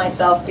ahead of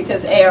myself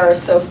because AR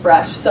is so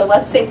fresh. So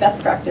let's say best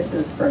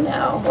practices for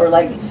now, or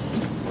like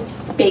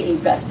baby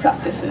best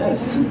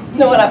practices.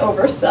 Don't want to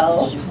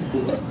oversell.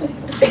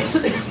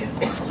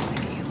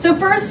 So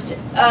first,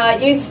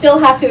 you still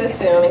have to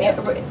assume,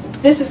 and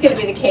this is going to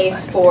be the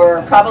case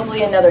for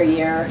probably another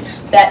year,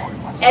 that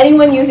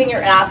anyone using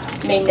your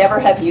app may never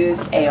have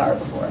used AR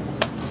before.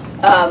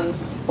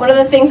 One of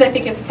the things I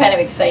think is kind of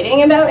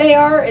exciting about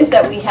AR is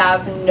that we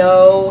have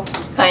no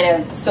kind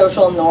of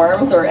social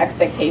norms or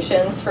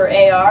expectations for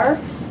AR.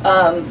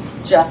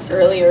 Just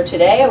earlier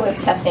today, I was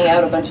testing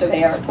out a bunch of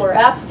AR Core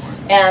apps,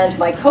 and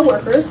my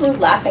coworkers were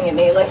laughing at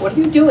me, like, what are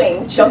you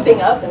doing?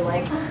 Jumping up and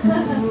like,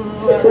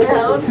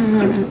 around?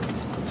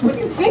 What do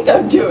you think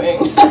I'm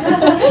doing?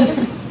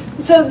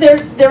 So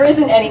there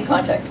isn't any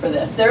context for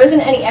this. There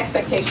isn't any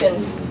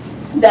expectation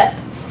that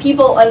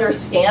people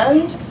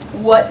understand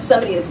what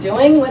somebody is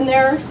doing when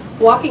they're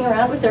walking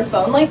around with their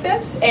phone like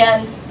this.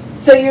 And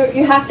so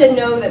you have to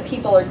know that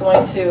people are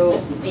going to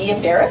be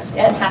embarrassed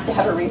and have to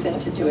have a reason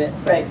to do it,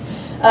 right?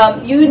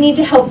 You need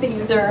to help the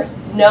user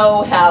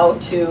know how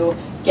to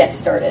get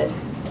started.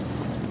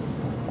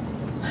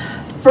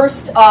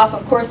 First off,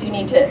 of course, you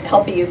need to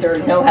help the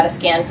user know how to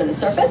scan for the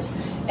surface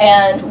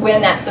and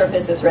when that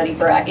surface is ready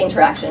for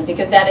interaction,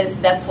 because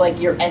that's like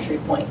your entry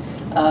point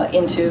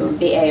into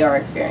the AR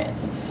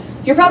experience.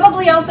 You're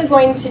probably also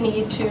going to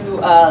need to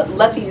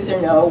let the user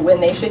know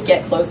when they should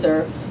get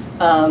closer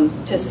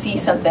to see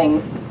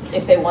something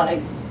if they want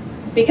to,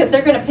 because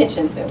they're going to pinch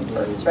and zoom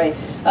first, right?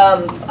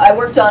 I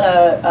worked on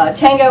a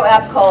Tango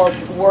app called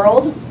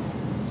World,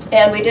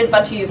 and we did a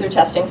bunch of user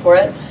testing for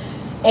it.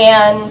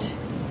 And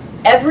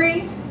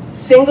every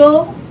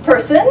single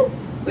person,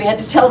 we had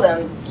to tell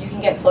them, you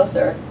can get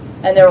closer.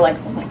 And they were like,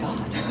 oh my God.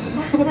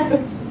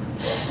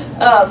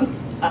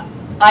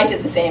 I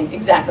did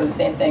exactly the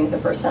same thing the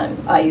first time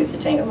I used a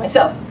Tango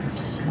myself.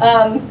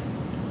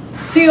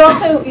 So you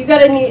got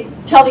to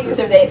tell the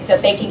user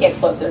that they can get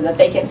closer, that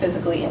they can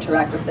physically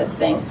interact with this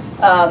thing.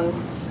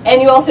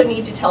 And you also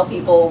need to tell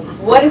people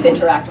what is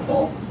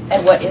interactable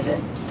and what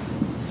isn't.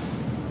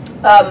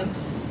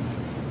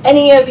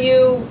 Any of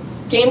you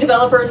game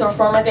developers or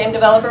former game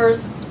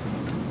developers?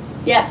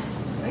 Yes,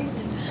 right.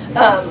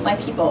 My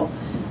people.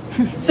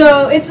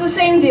 So it's the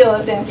same deal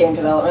as in game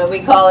development.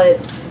 We call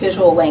it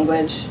visual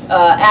language.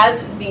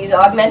 As these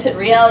augmented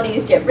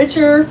realities get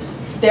richer,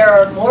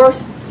 there's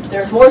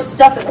more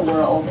stuff in the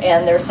world,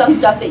 and there's some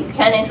stuff that you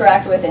can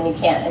interact with and you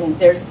can't. And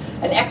there's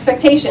an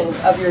expectation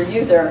of your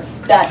user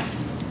that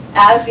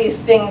as these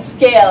things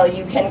scale,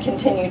 you can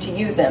continue to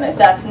use them. If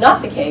that's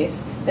not the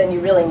case, then you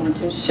really need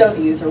to show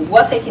the user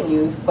what they can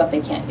use, what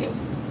they can't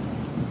use.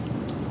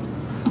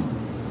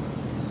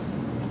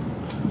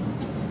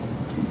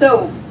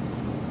 So,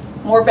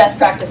 more best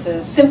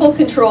practices. Simple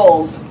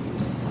controls.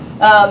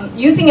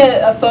 Using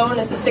a phone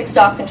as a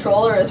 6-DoF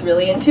controller is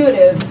really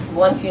intuitive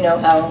once you know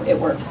how it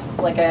works.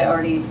 Like I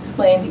already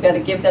explained, you got to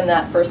give them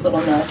that first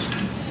little nudge.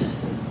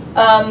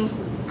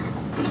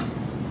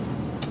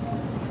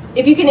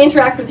 If you can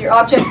interact with your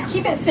objects,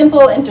 keep it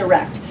simple and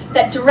direct.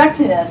 That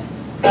directness,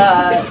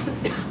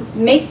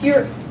 make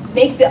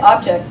the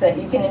objects that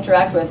you can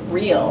interact with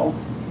real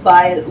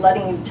by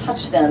letting you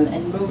touch them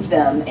and move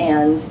them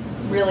and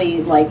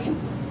really like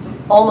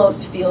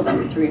almost feel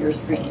them through your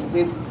screen.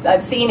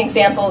 I've seen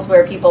examples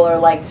where people are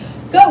like,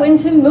 go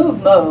into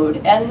move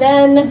mode and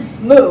then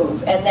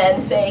move and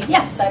then say,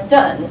 yes, I'm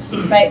done.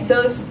 Right?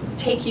 Those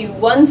take you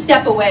one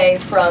step away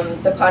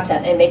from the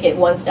content and make it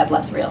one step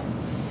less real.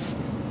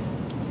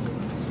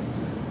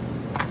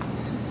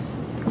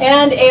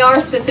 And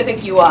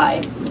AR-specific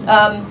UI.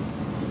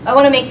 I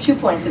want to make 2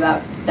 points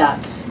about that.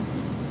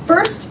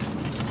 First,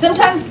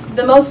 sometimes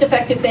the most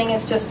effective thing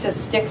is just to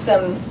stick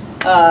some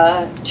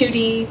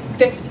 2D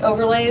fixed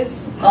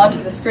overlays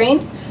onto the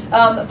screen.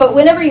 But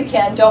whenever you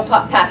can, don't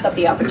pass up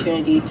the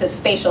opportunity to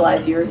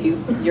spatialize your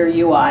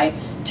UI,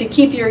 to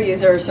keep your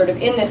user sort of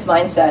in this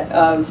mindset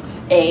of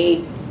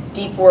a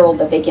deep world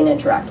that they can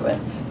interact with.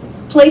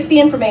 Place the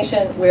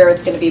information where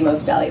it's going to be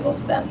most valuable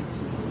to them.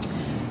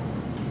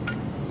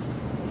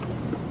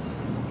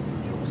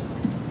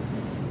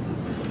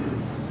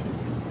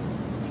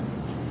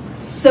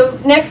 So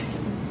next,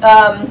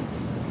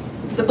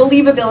 the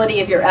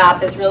believability of your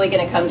app is really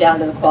going to come down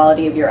to the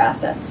quality of your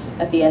assets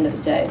at the end of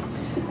the day.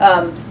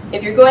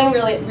 If you're going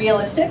really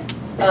realistic,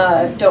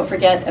 don't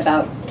forget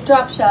about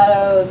drop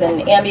shadows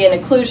and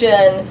ambient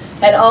occlusion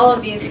and all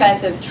of these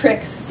kinds of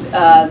tricks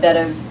that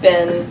have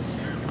been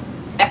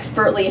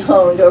expertly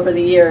honed over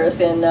the years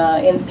in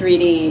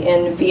 3D,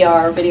 in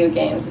VR, video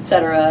games,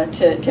 etc.,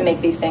 to make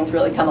these things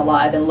really come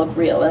alive and look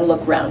real and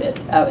look rounded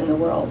out in the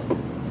world.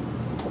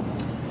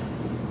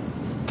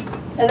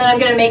 And then I'm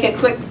going to make a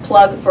quick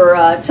plug for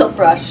Tilt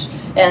Brush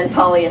and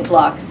Poly and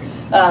Blocks.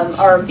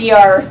 Our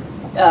VR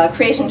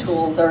creation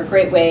tools are a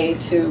great way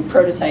to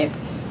prototype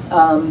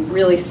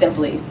really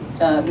simply,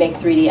 make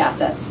 3D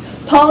assets.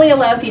 Poly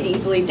allows you to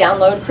easily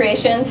download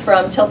creations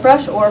from Tilt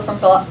Brush or from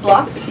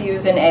Blocks to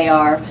use in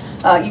AR.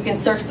 You can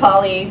search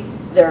Poly.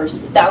 There's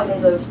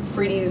thousands of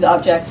free-to-use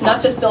objects,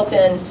 not just built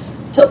in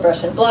Tilt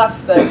Brush and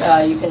Blocks, but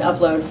you can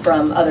upload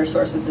from other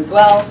sources as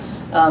well.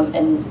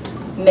 And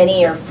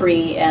many are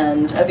free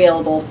and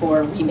available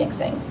for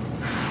remixing.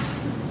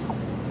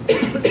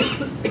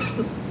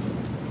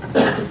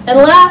 And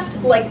last,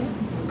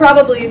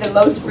 probably the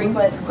most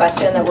frequent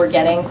question that we're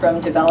getting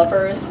from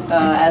developers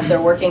as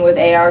they're working with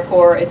AR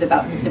Core is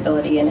about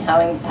stability and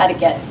how to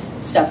get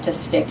stuff to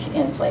stick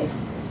in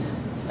place.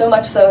 So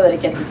much so that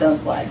it gets its own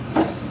slide.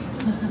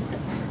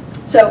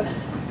 So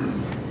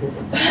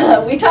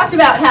we talked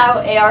about how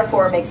AR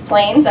Core makes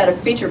planes out of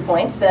feature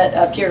points that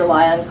appear to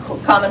lie on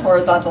common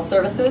horizontal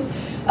surfaces.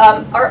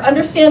 Our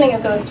understanding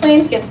of those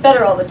planes gets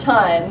better all the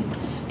time,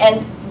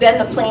 and then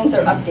the planes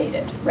are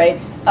updated, right?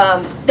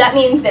 That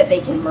means that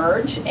they can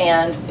merge,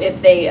 and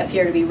if they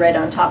appear to be right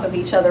on top of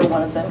each other,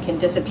 one of them can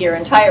disappear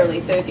entirely.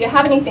 So if you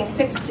have anything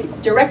fixed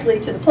directly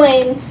to the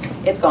plane,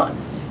 it's gone.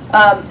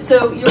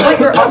 So you want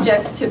your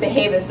objects to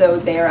behave as though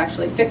they are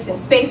actually fixed in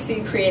space, so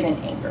you create an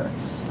anchor.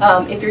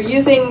 If you're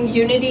using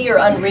Unity or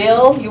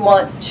Unreal, you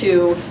want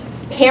to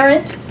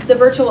parent the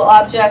virtual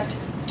object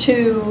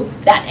to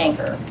that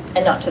anchor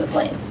and not to the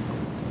plane.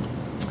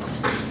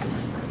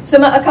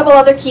 A couple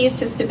other keys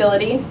to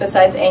stability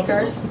besides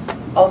anchors.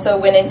 Also,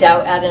 when in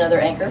doubt, add another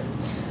anchor.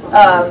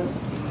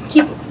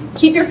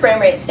 Keep your frame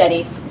rate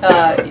steady.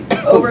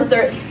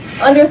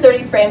 Under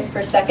 30 frames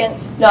per second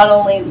not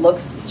only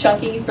looks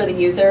chunky for the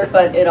user,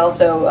 but it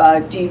also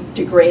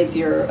degrades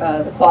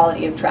the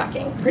quality of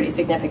tracking pretty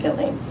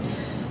significantly.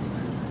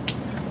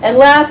 And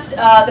last,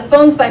 the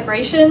phone's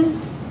vibration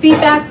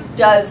feedback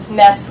does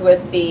mess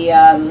with the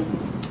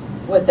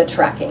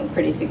tracking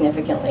pretty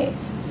significantly.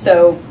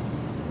 So,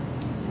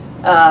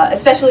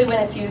 especially when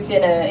it's used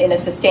in a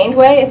sustained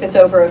way, if it's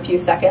over a few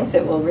seconds,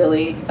 it will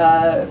really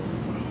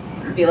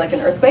be like an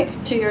earthquake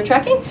to your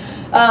tracking.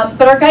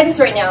 But our guidance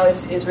right now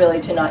is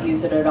really to not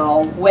use it at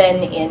all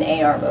when in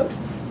AR mode.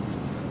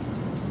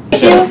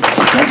 Thank you.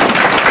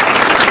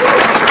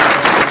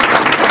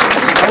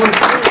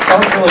 That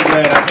was really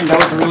good. I think that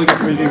was a really good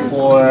preview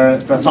for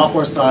the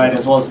software side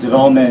as well as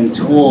development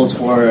tools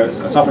for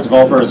software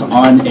developers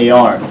on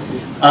AR.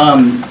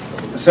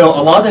 So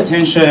a lot of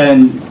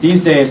attention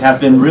these days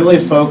have been really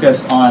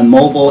focused on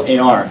mobile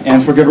AR,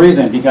 and for good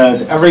reason,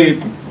 because every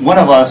one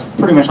of us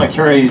pretty much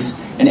carries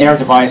an AR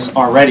device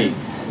already.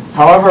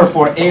 However,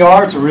 for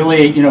AR to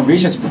really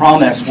reach its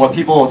promise, what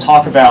people will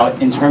talk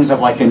about in terms of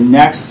the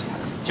next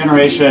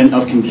generation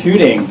of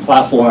computing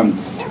platform,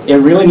 it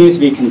really needs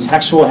to be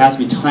contextual, it has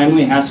to be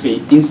timely, it has to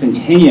be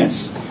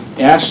instantaneous.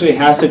 It actually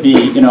has to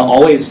be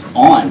always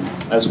on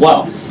as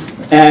well.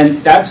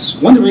 And that's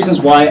one of the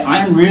reasons why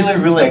I'm really,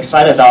 really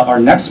excited about our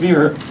next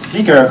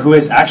speaker who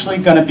is actually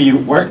going to be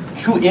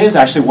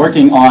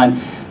working on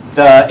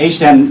the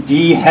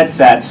HMD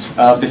headsets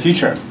of the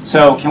future.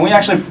 So can we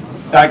actually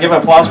give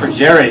an applause for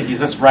Jerry? He's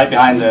just right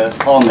behind the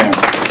column there.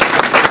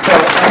 So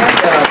I had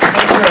the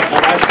pleasure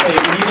of actually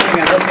meeting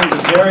and listening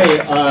to Jerry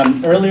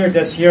earlier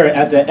this year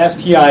at the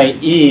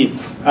SPIE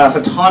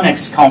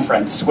Photonics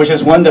Conference, which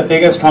is one of the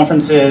biggest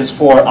conferences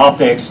for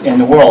optics in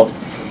the world.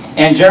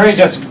 And Jerry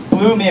just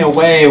blew me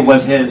away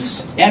with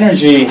his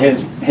energy,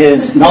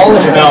 his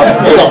knowledge about the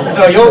field.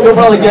 So you'll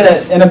probably get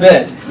it in a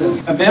bit.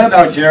 A bit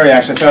about Jerry,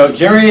 actually. So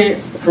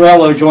Jerry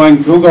Carollo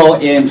joined Google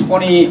in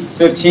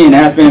 2015 and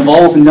has been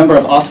involved in a number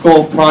of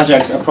optical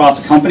projects across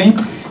the company.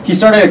 He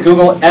started at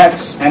Google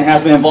X and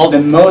has been involved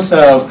in most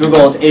of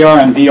Google's AR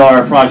and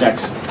VR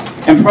projects.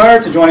 And prior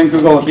to joining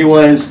Google, he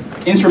was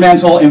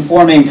instrumental in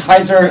forming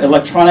Kaiser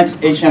Electronics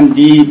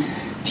HMD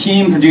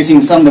team, producing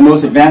some of the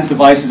most advanced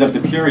devices of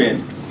the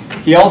period.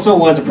 He also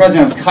was the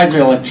president of Kaiser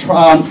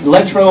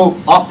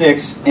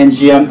Electro-Optics and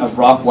GM of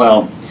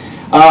Rockwell,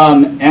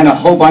 and a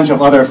whole bunch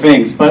of other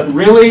things. But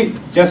really,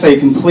 just a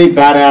complete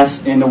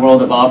badass in the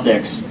world of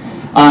optics.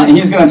 And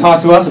he's going to talk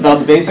to us about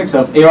the basics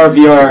of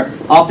AR/VR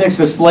optics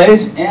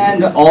displays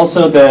and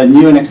also the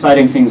new and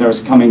exciting things that are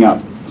coming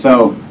up.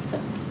 So,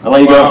 I'll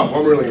let you go. Wow,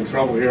 I'm really in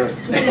trouble here.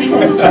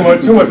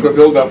 Too much of a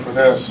build-up for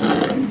this.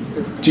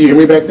 Do you hear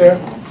me back there?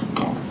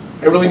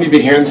 I really need to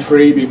be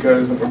hands-free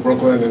because I'm from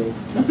Brooklyn, and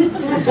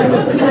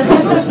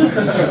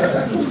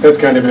that's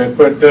kind of it.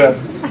 But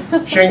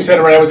Shane said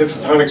it right, I was at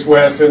Photonics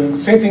West, and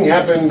same thing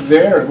happened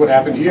there, what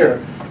happened here.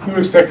 We were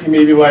expecting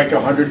maybe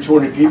 100,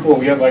 200 people,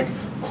 and we had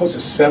close to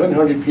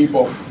 700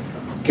 people.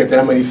 Get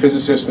that many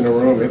physicists in a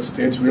room,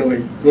 it's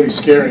really, really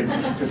scary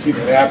to see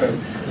that happen.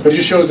 But it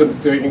just shows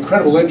the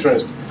incredible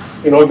interest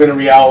in augmented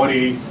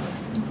reality,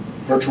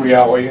 virtual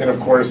reality, and of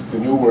course the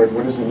new word,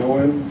 what is the new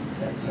one?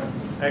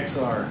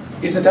 XR.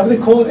 Is it that what they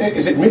call it?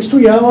 Is it mixed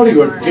reality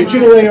or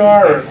digital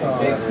AR? Or,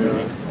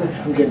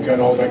 I'm getting kind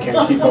of old. I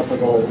can't keep up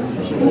with all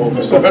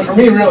this stuff. But for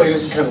me, really,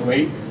 this is kind of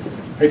late.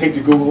 I take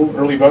the Google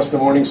early bus in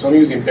the morning, so I'm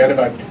usually in bed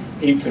about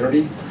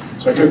 8:30.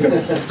 So I took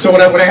the. So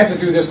when I had to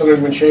do this,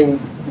 when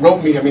Shane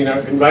wrote me,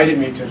 invited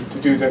me to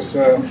do this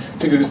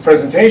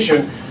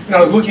presentation, and I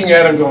was looking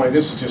at him going,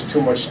 this is just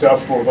too much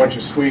stuff for a bunch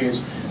of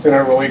Swedes. They're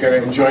not really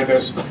going to enjoy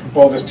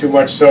all this too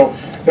much. So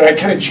I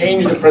kind of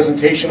changed the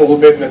presentation a little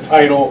bit in the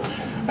title.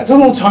 It's a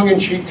little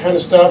tongue-in-cheek kind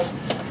of stuff.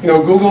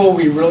 Google,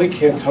 we really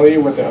can't tell you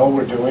what the hell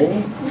we're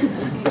doing,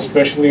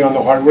 especially on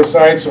the hardware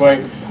side. So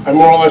I'm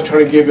more or less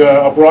trying to give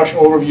a brush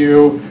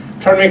overview,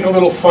 trying to make it a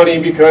little funny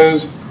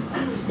because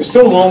there's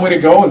still a long way to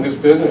go in this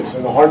business,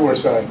 in the hardware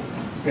side.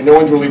 And no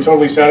one's really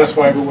totally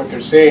satisfied with what they're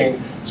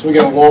saying, so we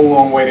got a long,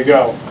 long way to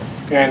go.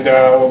 And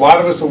a lot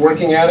of us are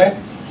working at it.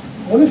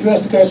 I wonder if you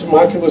asked the guys from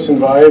Oculus and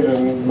Vive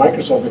and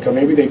Microsoft to come.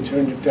 Maybe they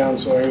turned it down,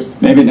 so I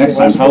was... Maybe next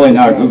time, probably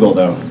not Google,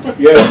 though.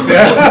 Yes.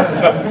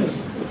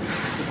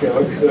 Okay,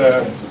 let's...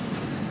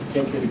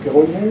 can't get it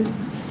going here.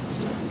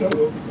 No,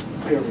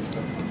 here we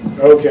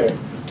go. Okay.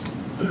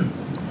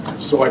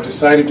 So I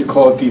decided to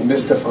call it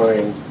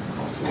demystifying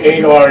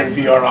AR and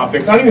VR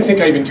optics. I don't even think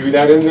I even do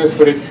that in this,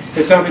 but it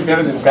sounded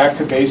better than back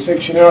to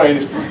basics,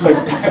 It's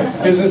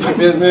like business to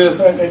business.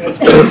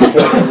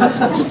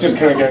 Just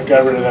kind of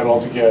got rid of that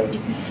altogether.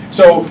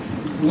 So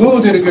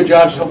Lulu did a good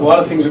job. She helped a lot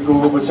of things at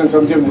Google, but since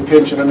I'm giving the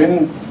pitch and I'm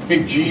in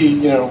big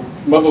G,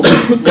 mother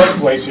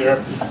place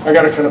here, I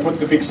got to kind of put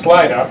the big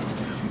slide up.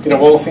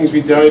 All the things we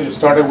did. It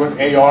started with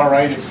AR,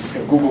 right,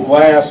 at Google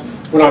Glass,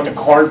 went on to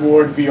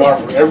cardboard, VR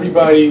for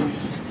everybody,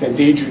 then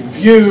Daydream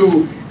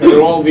View, and then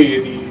all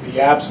the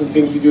apps and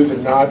things we do that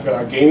are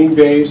not gaming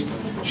based.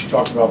 She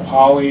talked about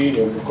Poly,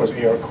 and of course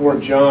AR Core,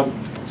 Jump,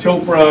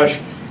 Tilt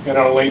Brush, and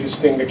our latest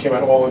thing that came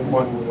out all in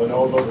one with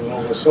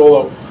Lenovo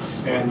Solo,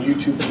 and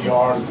YouTube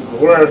VR, and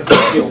Google Earth.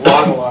 A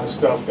lot of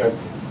stuff that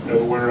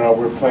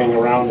we're playing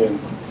around in.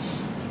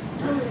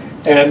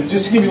 And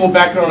just to give you a little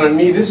background on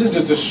me, this is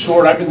just a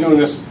short. I've been doing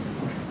this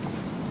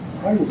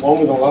probably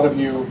longer than a lot of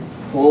you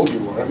how old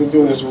you are. I've been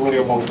doing this really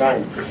a long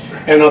time.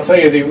 And I'll tell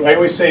you, I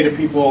always say to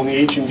people in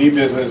the HMD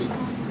business,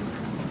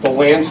 the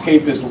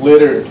landscape is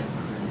littered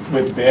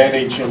with bad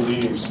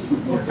HMDs.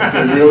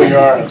 They really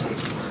are.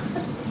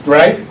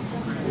 Right?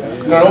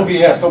 No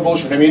BS, no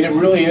bullshit. It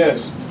really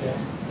is.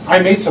 I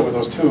made some of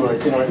those too, in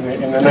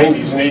the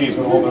 90s and 80s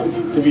when all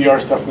the VR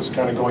stuff was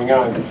kind of going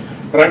on.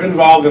 But I've been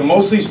involved in,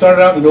 mostly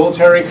started out in the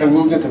military, kind of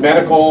moved into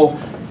medical,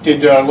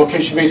 did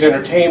location-based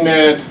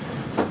entertainment,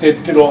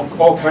 did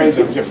all kinds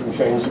of different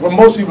things. But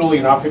mostly really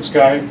an optics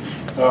guy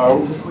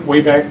way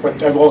back,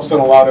 but I've also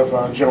done a lot of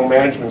general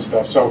management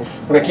stuff. So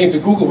when I came to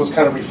Google, it was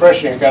kind of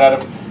refreshing. I got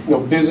out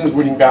of business,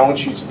 reading balance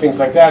sheets and things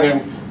like that,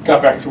 and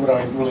got back to what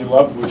I really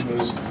loved,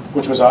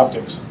 which was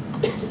optics.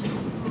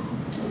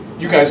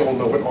 You guys all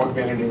know what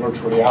augmented and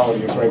virtual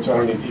reality is, right? So I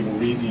don't need to even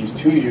read these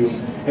to you.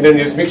 And then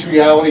there's mixed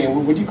reality,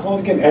 and what do you call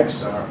it again?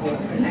 XR.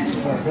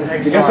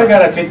 I guess I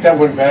got to take that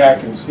one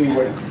back and see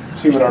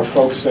what our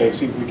folks say,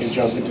 see if we can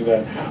jump into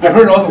that. I've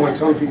heard other ones,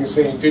 some people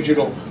saying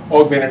digital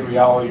augmented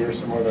reality or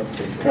some other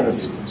kind of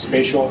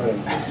spatial,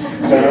 and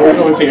I don't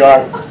know what they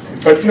are.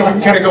 But we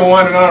can kind of go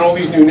on and on, all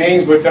these new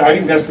names, but I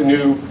think that's the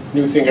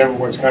new thing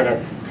everyone's kind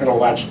of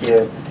latched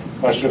their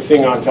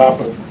thing on top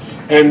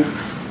of. And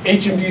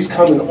HMDs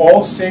come in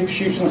all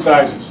shapes and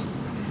sizes.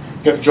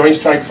 You got the Joint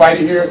Strike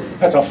Fighter here.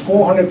 That's a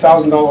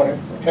 $400,000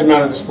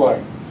 head-mounted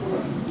display.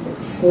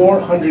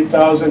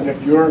 $400,000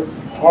 that your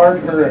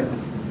hard-earned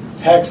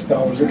tax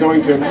dollars are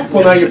going to.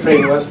 Well, now you're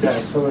paying less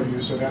tax, some of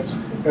you, so that's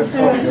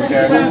probably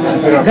okay.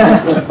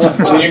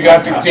 Then you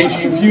got the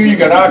Daydream View, you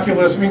got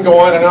Oculus. We can go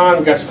on and on.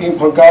 We got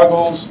steampunk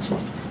goggles,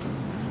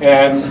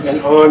 and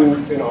on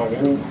and on.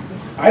 And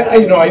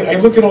I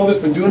look at all this,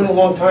 been doing it a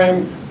long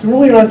time. There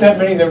really aren't that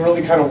many that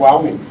really kind of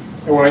wow me.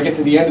 And when I get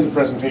to the end of the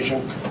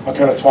presentation, I'll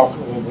kind of talk a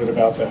little bit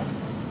about that.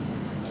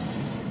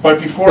 But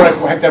before, I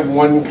have to have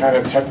one kind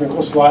of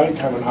technical slide,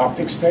 kind of an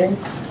optics thing.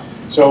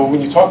 So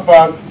when you talk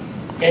about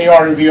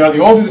AR and VR, they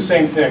all do the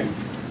same thing.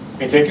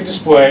 They take a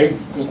display,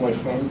 here's my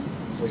phone,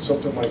 or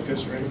something like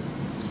this, right?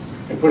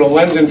 They put a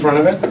lens in front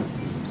of it,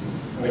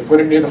 and they put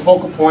it near the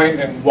focal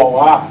point, and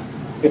voila,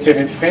 it's an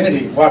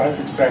infinity. Wow, that's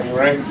exciting,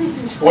 right?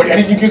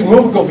 And you can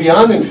move it, go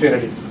beyond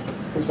infinity.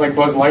 It's like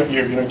Buzz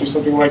Lightyear, do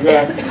something like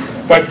that.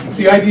 But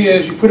the idea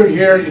is you put it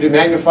here, it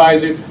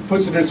magnifies it,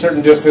 puts it at a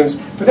certain distance,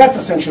 but that's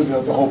essentially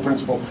the whole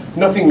principle.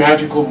 Nothing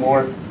magical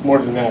more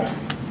than that.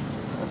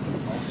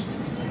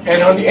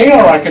 And on the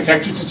AR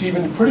architecture, it's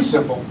even pretty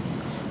simple.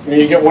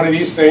 You get one of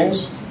these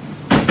things,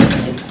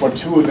 or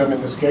two of them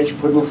in this case, you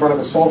put them in front of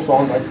a cell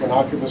phone, like when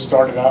Oculus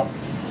started out,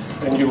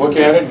 and you look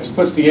at it, and it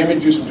splits the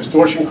image, do some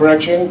distortion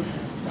correction,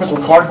 put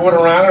some cardboard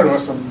around it, or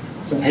some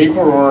paper,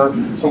 or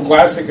some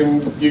plastic,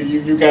 and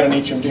you got an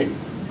HMD.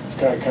 That's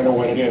kind of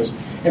what it is.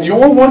 And you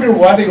all wonder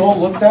why they all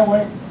look that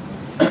way?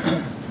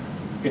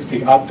 It's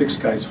the optics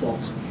guy's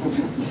fault.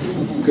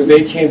 Because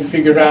they can't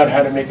figure out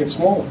how to make it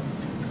smaller,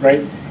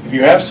 right? If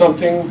you have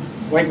something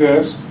like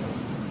this,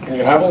 and and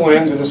you have a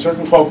lens and a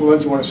certain focal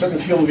length, you want a certain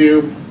field of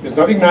view, there's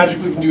nothing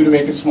magical you can do to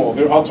make it small.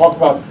 I'll talk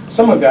about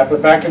some of that,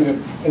 but back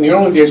in the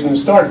early days when it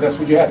started, that's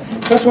what you had.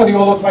 That's why they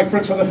all look like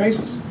bricks on their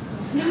faces.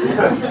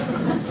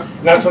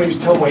 And that's what I used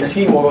to tell my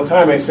team all the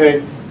time. I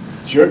say,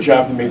 it's your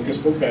job to make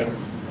this look better.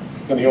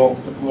 And they all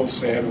look a little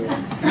sad.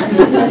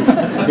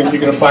 You're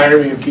going to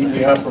fire me or beat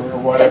me up or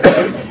whatever.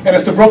 And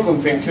it's the Brooklyn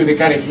thing too. They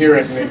kind of hear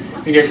it and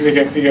they get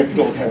a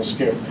little kind of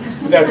scared.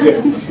 But that's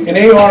it. In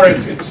AR,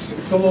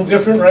 it's a little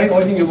different, right? The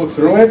only thing you look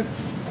through it.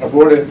 I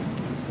bought a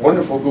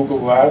wonderful Google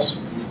Glass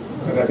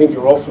that I think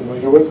you're all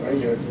familiar with. Right?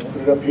 You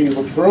put it up here, you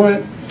look through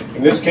it.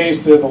 In this case,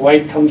 the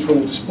light comes from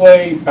the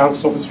display,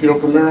 bounces off the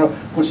spherical mirror,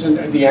 which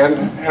is the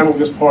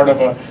analogous part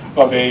of a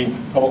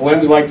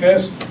lens like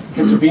this.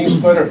 Hits a beam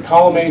splitter,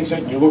 collimates it,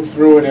 and you look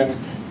through it,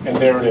 and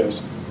there it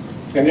is.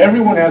 And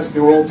everyone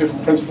they're all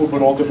different principles,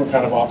 but all different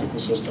kind of optical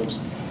systems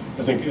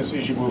as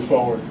you move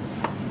forward.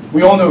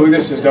 We all know who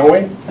this is, don't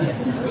we?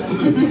 Yes.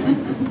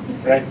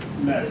 Right?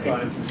 Mad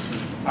scientist,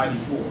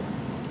 ID4.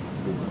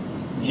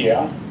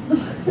 Yeah.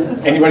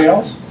 Anybody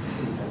else?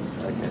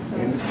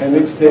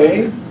 Independence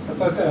Day. That's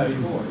what I said,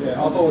 ID4. Yeah,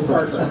 also in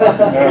Star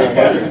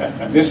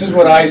Trek. This is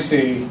what I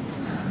see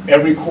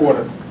every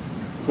quarter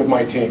with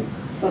my team.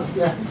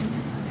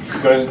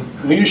 Because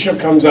leadership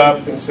comes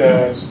up and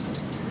says,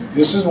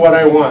 this is what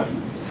I want.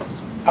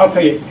 I'll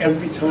tell you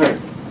every time.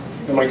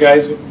 And my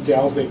guys and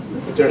gals, they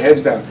put their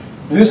heads down.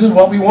 This is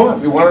what we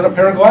want. We wanted a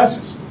pair of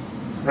glasses,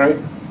 right?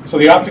 So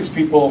the optics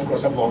people, of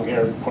course, have long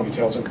hair and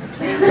ponytails and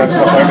stuff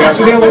like that.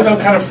 So they're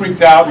kind of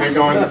freaked out and they're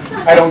going,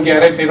 I don't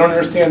get it. They don't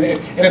understand it.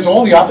 And it's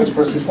all the optics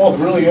person's fault.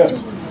 It really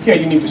is. Yeah,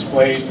 you need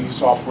displays, you need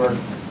software,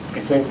 I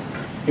think,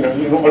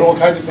 and all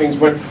kinds of things.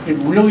 But it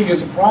really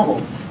is a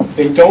problem.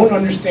 They don't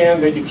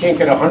understand that you can't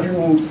get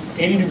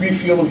 180-degree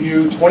field of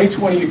view,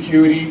 20/20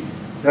 acuity,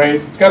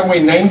 right? It's got to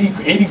weigh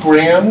 80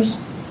 grams,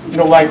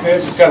 like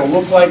this. It's got to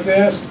look like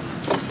this.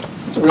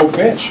 It's a real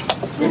bitch.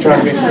 We're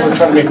trying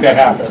to make that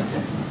happen.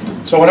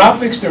 So in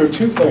optics, there are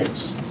two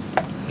things.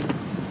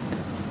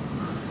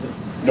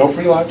 No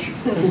free lunch.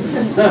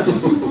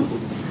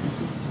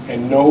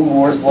 And no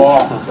Moore's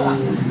Law.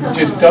 It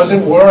just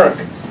doesn't work.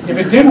 If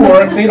it did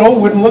work, they all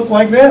wouldn't look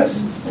like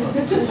this.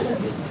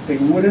 They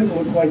wouldn't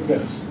look like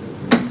this.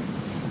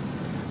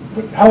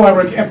 But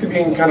however, after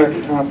being kind of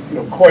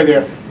coy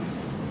there's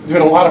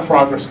been a lot of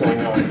progress going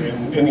on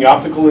in the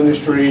optical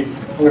industry.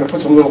 I'm going to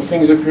put some little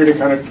things up here to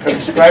kind of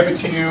describe it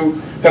to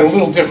you that are a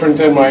little different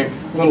than my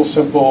little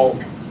simple,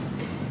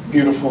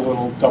 beautiful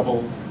little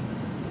double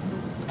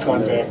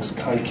convex,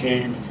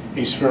 concave,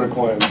 aspheric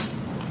lens.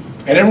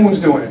 And everyone's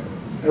doing it.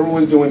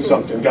 Everyone's doing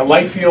something. Got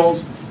light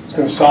fields. It's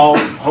going to solve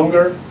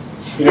hunger.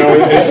 And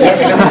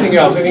everything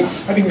else. I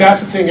think that's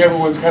the thing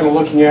everyone's kind of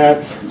looking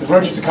at.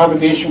 Divergence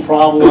accommodation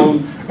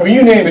problem. I mean,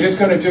 you name it, it's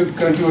going to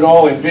do it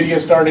all. NVIDIA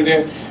started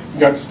it. You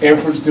got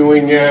Stanford's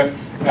doing it.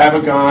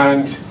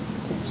 Avegant.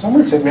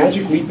 Someone said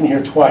Magic Leap in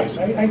here twice.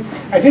 I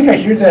think I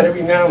hear that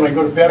every now and when I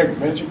go to bed. I go,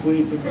 Magic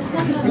Leap.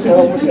 What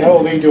the hell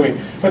are they doing?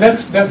 But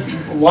that's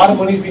a lot of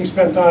money's being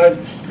spent on it.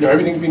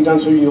 Everything's being done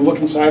so you look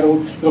inside.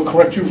 It'll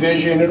correct your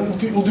vision.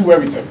 It'll do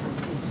everything.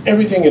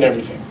 Everything and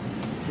everything.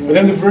 But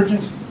then the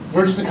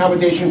divergence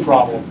accommodation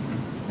problem.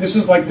 This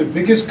is like the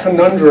biggest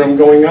conundrum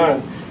going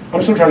on.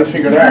 I'm still trying to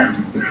figure it out.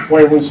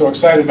 Why everyone's so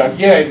excited about it.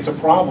 Yeah, it's a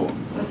problem.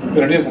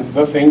 That it isn't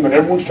the thing, but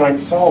everyone's trying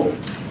to solve it.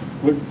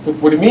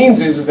 What it means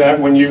is that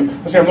when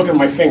let's say I'm looking at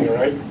my finger,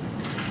 right?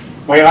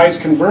 My eyes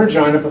converge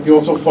on it, but they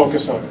also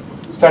focus on it.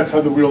 So that's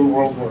how the real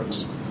world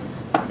works.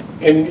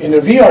 In a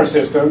VR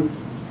system,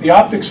 the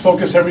optics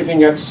focus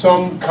everything at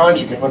some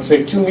conjugate, let's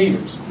say 2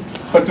 meters.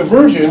 But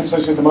divergence,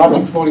 such as an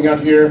object floating out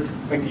here,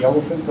 like the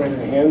elephant right in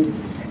the hand,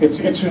 it's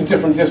a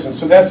different distance.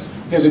 So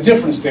there's a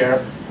difference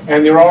there.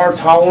 And there are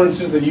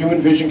tolerances that human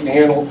vision can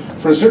handle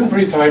for a certain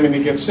period of time, and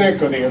they get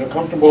sick or they get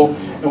uncomfortable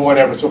and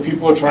whatever. So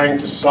people are trying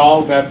to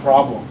solve that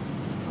problem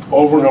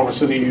over and over.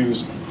 So they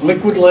use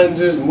liquid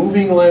lenses,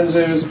 moving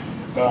lenses,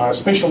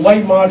 spatial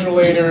light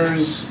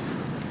modulators,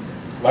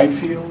 light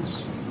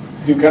fields.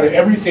 Do kind of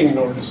everything in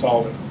order to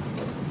solve it.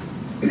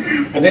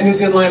 And then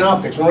there's inline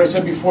optics. Remember I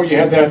said before you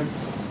had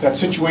that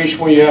situation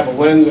where you have a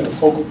lens and a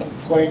focal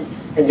plane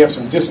and you have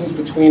some distance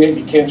between it,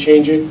 you can't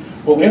change it.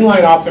 Well,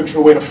 inline optics are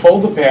a way to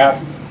fold the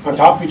path on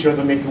top of each other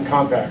to make them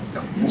compact.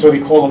 And so they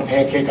call them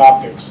pancake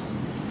optics.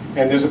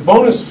 And there's a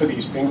bonus for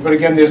these things, but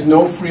again, there's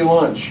no free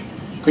lunch.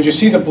 Because you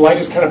see the light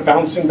is kind of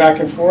bouncing back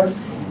and forth.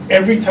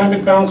 Every time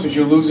it bounces,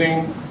 you're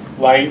losing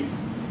light,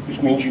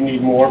 which means you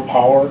need more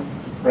power,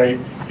 right?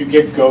 You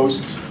get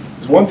ghosts.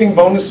 There's one thing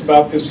bonus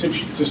about this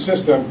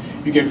system,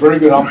 you get very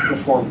good optical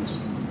performance.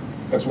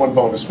 That's one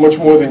bonus, much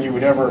more than you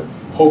would ever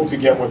hope to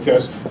get with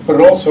this, but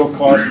it also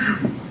costs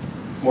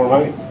more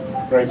money,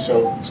 right?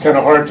 So it's kind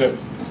of hard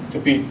to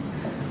beat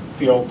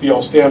the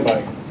old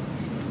standby.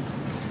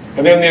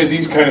 And then there's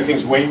these kind of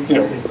things,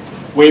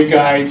 waveguides,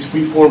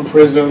 freeform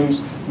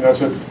prisms.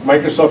 That's what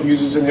Microsoft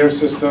uses in their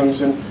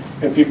systems, and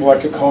people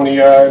like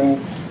Laconia and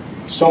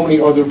so many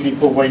other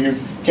people where you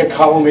get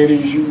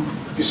collimators, you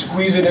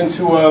squeeze it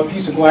into a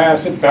piece of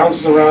glass, it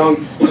bounces around,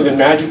 and then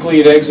magically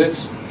it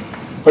exits.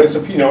 but it's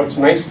it's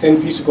a nice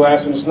thin piece of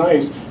glass and it's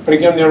nice. But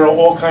again, there are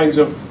all kinds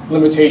of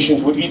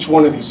limitations with each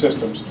one of these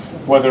systems.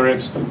 Whether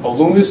it's a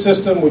Lulu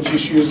system, which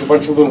just uses a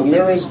bunch of little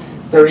mirrors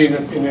buried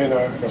in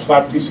a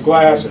flat piece of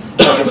glass, or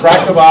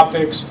diffractive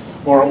optics,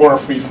 or a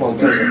freeform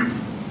prism.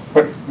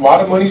 But a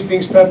lot of money is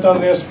being spent on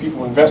this.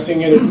 People are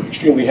investing in it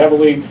extremely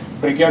heavily.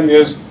 But again,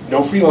 there's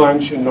no free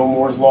lunch and no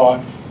Moore's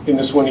Law in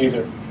this one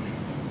either.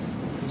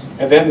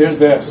 And then there's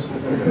this.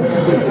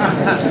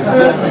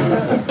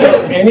 Does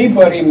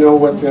anybody know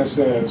what this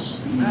is?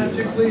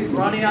 Magic Leap,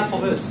 Ronnie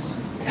Applevis.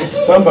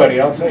 It's somebody,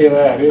 I'll tell you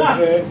that.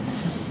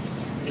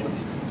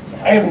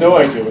 I have no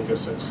idea what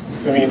this is.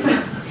 I mean,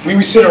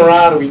 we sit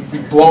around and we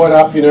blow it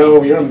up, we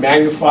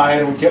magnify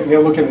it, and we're getting there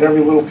looking at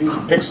every little piece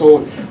of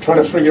pixel,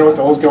 trying to figure out what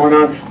the hell's going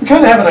on. We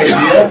kind of have an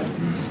idea,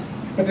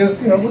 but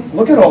there's,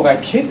 look at all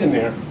that kit in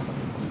there.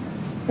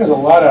 There's a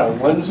lot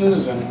of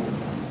lenses and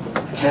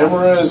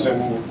cameras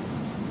and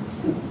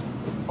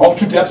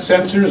ultra-depth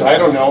sensors, I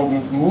don't know,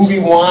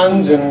 moving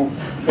wands and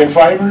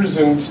fibers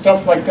and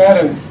stuff like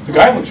that. And the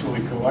guy looks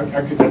really cool.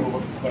 I could never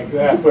look like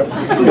that, but,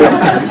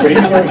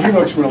 but he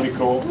looks really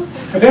cool.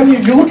 But then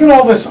you look at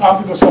all this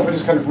optical stuff, I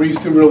just kind of breeze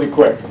through really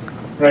quick,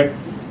 right?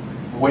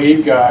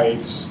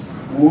 Waveguides,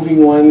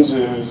 moving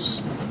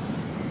lenses,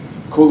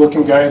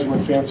 cool-looking guys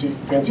with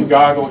fancy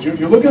goggles.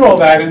 You look at all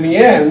that, in the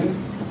end,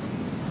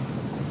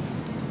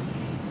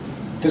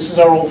 this is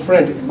our old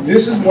friend.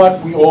 This is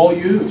what we all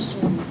use.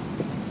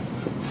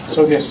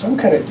 So there's some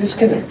kind of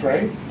disconnect,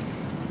 right?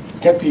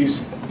 Get these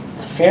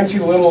fancy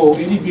little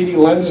itty-bitty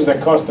lenses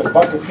that cost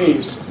 $1 a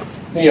piece.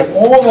 Then you have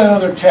all that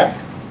other tech.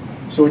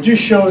 So it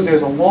just shows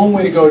there's a long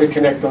way to go to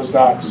connect those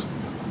dots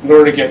in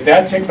order to get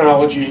that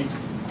technology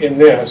in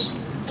this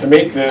to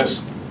make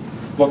this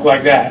look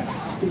like that.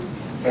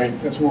 Right?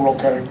 That's what we're all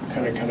kind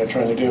of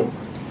trying to do.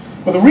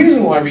 But the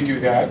reason why we do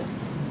that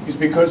is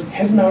because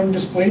head-mounted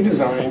display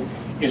design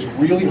is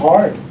really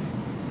hard,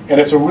 and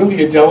it's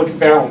really a delicate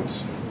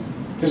balance.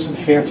 This is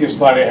the fanciest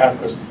slide I have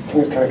because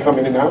things kind of come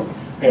in and out.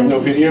 I have no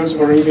videos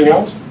or anything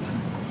else.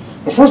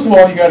 But first of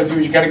all, you got to do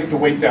is you got to get the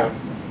weight down.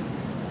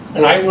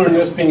 And I learned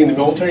this being in the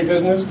military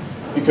business,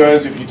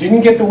 because if you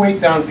didn't get the weight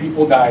down,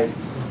 people died.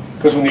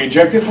 Because when they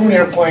ejected from an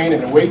airplane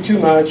and it weighed too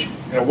much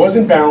and it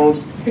wasn't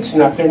balanced, it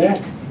snapped their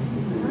neck.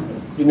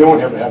 No one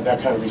ever have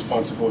that kind of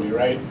responsibility,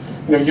 right?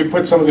 You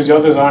put some of these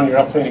others on, you're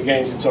out playing a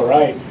game, it's all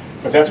right,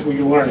 but that's what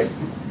you're learning.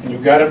 And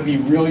you've got to be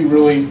really,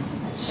 really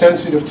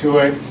sensitive to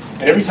it.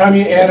 And every time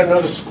you add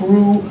another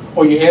screw,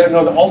 or you add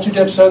another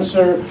ultra-depth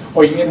sensor,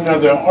 or you add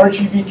another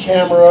RGB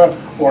camera,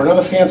 or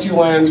another fancy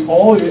lens,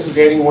 all it is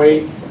adding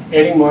weight,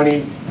 adding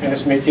money, and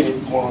it's making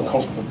it more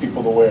uncomfortable for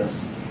people to wear.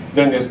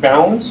 Then there's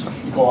balance.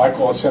 I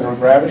call it center of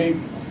gravity.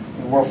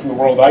 From the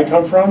world I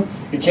come from,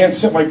 it can't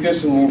sit like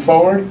this and lean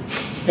forward.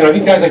 I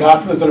think guys like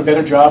Oculus have done a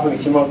better job when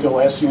they came out with their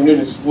last unit.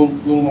 It's a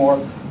little more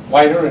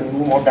lighter and a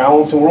little more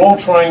balanced, and we're all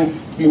trying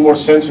to be more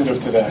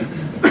sensitive to that.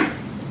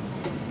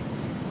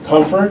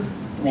 Comfort.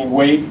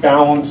 Weight,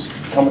 balance,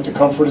 come into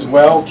comfort as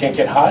well. Can't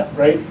get hot,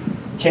 right?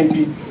 Can't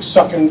be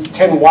sucking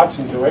 10 watts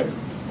into it.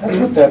 That's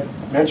what that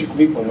Magic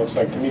Leap one looks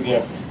like to me. They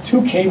have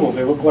 2 cables.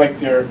 They look like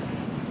they're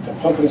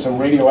pumping some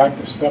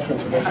radioactive stuff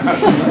into them.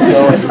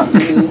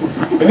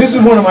 And this is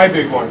one of my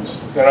big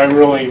ones that I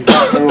really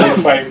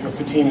fight with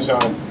the teams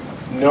on.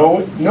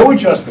 No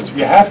adjustments. If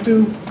you have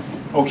to,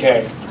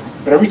 okay.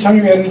 But every time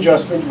you add an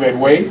adjustment, you add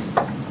weight,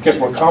 it gets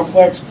more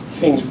complex,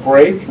 things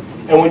break,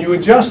 and when you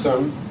adjust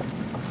them,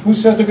 who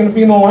says they're going to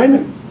be in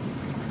alignment?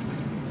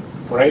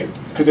 Right?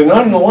 Because they're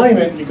not in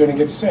alignment, you're going to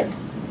get sick.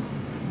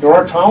 There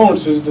are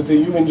tolerances that the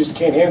human just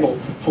can't handle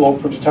for long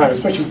periods of time,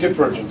 especially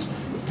divergence.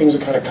 Things are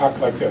kind of cocked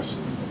like this.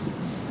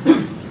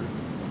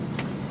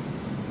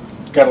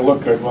 Got to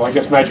look good. Well, I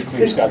guess Magic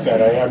Leap's got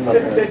that. I'm not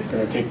going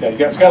to take that.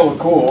 It's got to look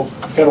cool.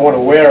 Got to want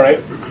to wear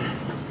it.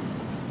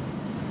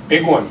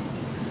 Big one.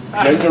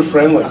 Gender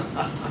friendly.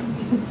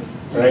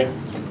 Right?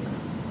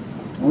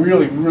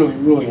 Really, really,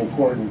 really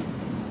important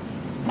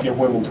to get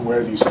women to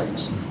wear these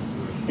things.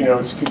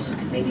 It's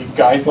maybe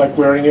guys like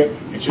wearing it.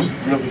 It's just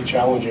really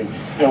challenging.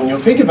 And when you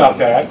think about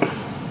that,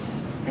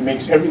 it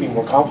makes everything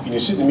more complicated. You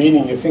sit in the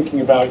meeting, you're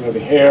thinking about the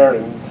hair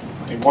and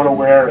what they want to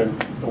wear and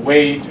the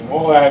weight and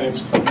all that.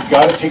 You've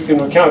got to take them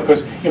into account,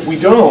 because if we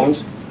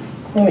don't,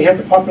 only half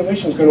the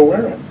population is going to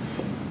wear it.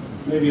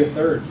 Maybe a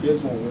third.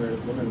 Kids won't wear it.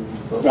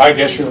 Women won't. I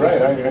guess you're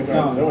right. I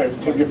don't know. I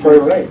think you're probably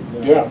right.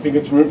 Yeah, I think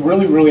it's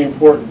really, really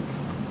important.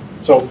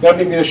 So that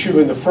maybe that should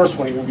have been the first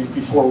one, even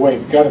before weight.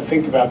 We've got to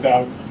think about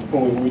that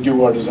when we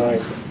do our design.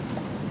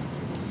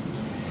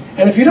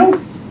 And if you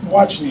don't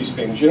watch these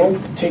things, you don't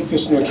take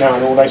this into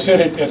account. And when I said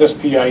it at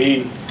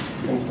SPIE,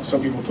 and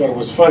some people thought it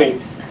was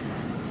funny,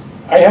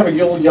 I have a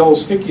yellow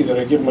sticky that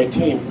I give my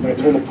team, and I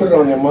told them to put it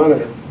on their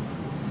monitor.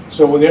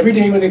 So every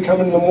day when they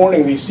come in the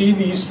morning, they see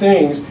these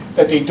things,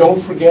 that they don't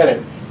forget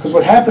it. Because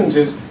what happens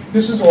is,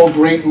 this is all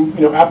great,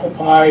 apple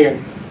pie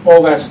and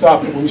all that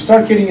stuff, but when you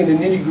start getting in the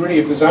nitty-gritty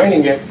of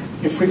designing it,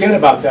 you forget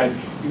about that.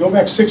 You go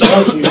back 6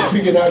 months and you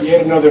figure out you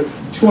add another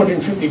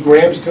 250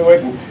 grams to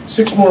it and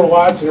 6 more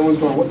watts, and everyone's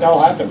going, what the hell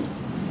happened?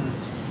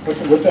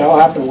 What the hell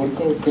happened?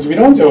 Because if you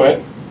don't do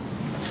it,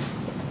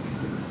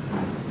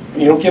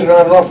 You don't get it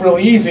on and off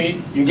really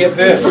easy, you get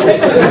this.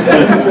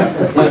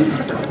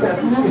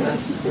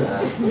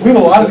 We have a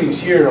lot of these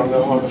here on the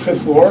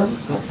 5th floor,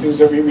 things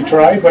that we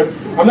tried, but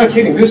I'm not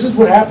kidding, this is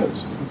what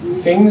happens.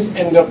 Things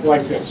end up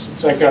like this.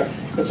 It's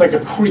like a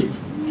creep.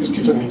 Just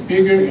keeps on getting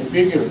bigger and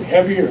bigger and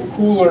heavier and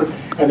cooler,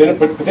 and then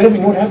but then you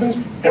know what happens?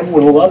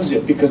 Everyone loves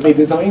it because they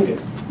designed it.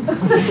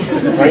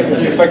 Right?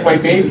 It's like my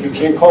baby. You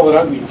can't call it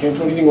ugly. You can't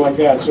do anything like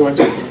that. So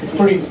it's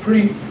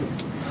pretty.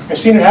 I've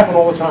seen it happen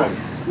all the time.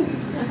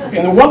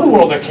 In the other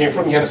world I came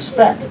from, you had a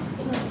spec. It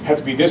had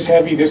to be this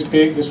heavy, this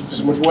big,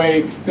 this much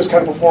weight, this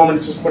kind of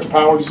performance, this much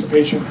power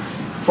dissipation.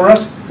 For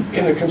us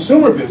in the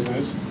consumer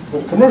business, or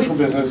the commercial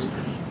business,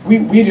 we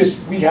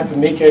have to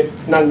make it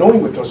not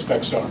knowing what those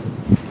specs are.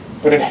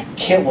 But it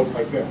can't look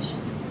like this.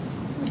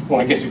 Well,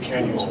 I guess it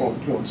can. You just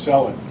won't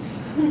sell it.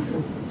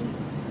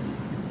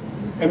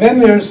 And then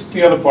there's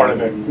the other part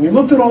of it. When you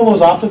looked at all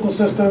those optical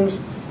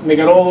systems, and they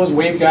got all those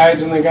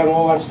waveguides, and they got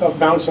all that stuff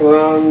bouncing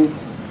around,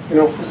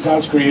 for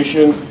God's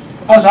creation.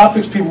 Us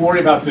optics people worry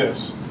about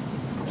this.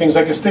 Things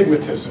like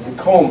astigmatism, and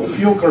coma,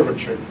 field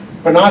curvature,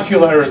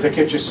 binocular errors that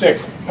get you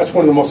sick. That's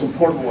one of the most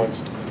important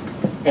ones.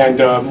 And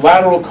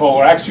lateral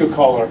color, axial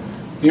color.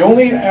 The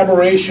only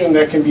aberration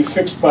that can be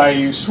fixed by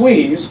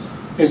uSens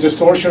is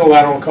distortion of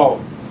lateral color.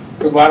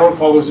 Because lateral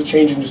color is a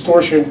change in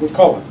distortion with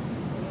color.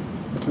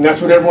 And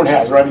that's what everyone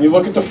has, right? When you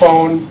look at the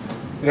phone,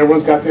 and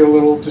everyone's got their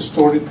little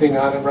distorted thing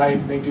on it, right?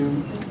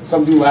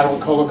 Some do lateral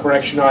color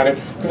correction on it.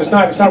 But it's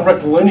not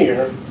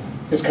rectilinear,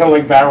 it's kind of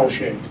like barrel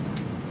shaped.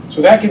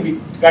 So that can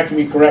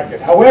be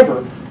corrected.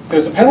 However,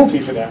 there's a penalty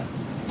for that.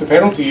 The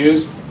penalty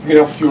is you can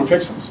have fewer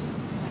pixels.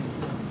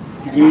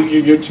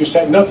 You're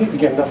set nothing,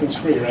 again, nothing's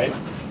free, right?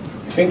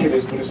 You think it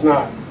is, but it's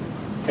not.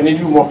 And they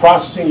do more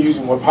processing,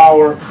 using more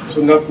power,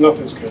 so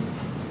nothing's good.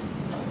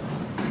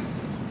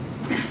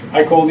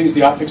 I call these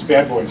the optics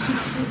bad boys.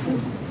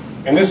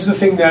 And this is the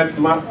thing that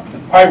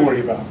I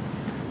worry about.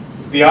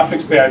 The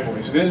optics bad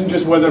boys. It isn't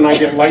just whether or not I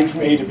get light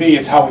from A to B,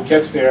 it's how it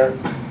gets there,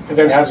 and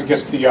then how it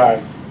gets to the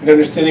eye. And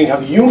understanding how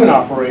the human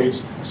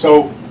operates,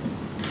 so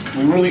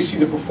we really see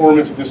the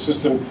performance of this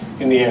system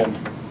in the end.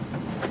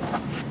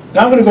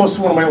 Now I'm going to go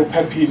through one of my little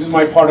pet peeves. This is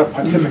my part of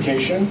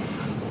pontification.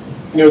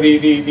 The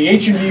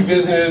HMD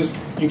business,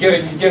 you get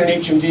an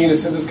HMD and it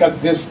says it's got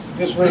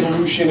this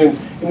resolution and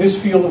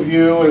this field of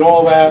view and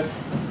all that.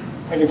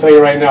 I can tell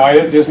you right now,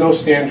 there's no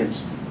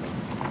standards.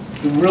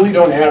 We really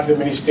don't have that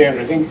many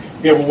standards. I think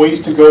we have ways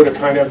to go to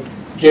kind of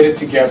get it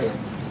together.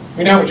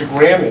 We know what your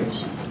gram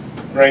is,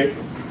 right?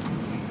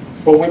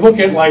 But when we look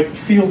at like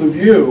field of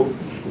view,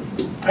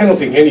 I don't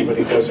think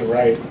anybody does it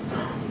right.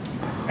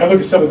 I look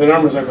at some of the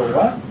numbers, I go,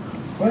 what?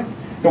 What?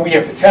 Then we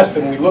have to test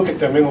them, and we look at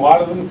them, and a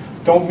lot of them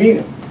don't mean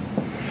it.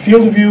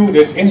 Field of view,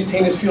 there's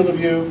instantaneous field of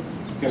view,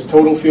 there's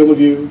total field of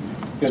view,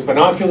 there's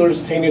binocular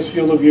instantaneous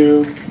field of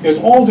view, there's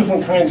all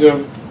different kinds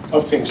of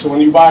things. So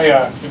when you buy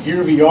a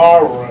Gear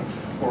VR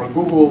or a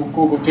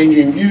Google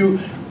Daydream View,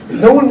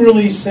 no one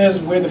really says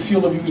where the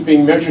field of view is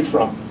being measured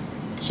from.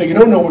 So you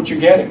don't know what you're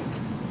getting.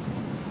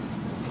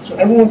 So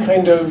everyone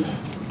kind of,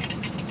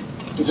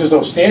 if there's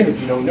no standard,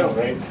 you don't know,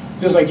 right?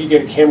 Just like you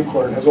get a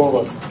camcorder and has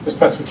all the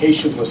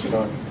specifications listed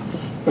on it.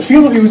 The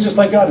field of view is just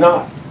like a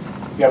knot.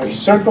 You have a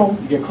circle,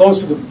 you get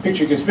closer, the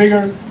picture gets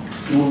bigger,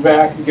 you move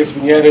back, it gets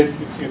vignetted,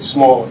 it's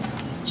smaller.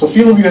 So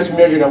field of view has to be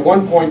measured at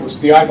one point, which is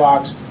the eye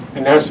box,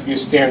 and there has to be a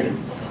standard.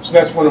 So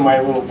that's one of my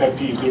little pet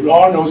peeves. There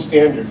are no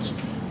standards.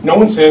 No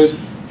one says,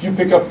 if you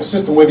pick up a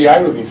system where the eye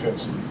relief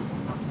is,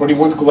 or he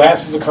wants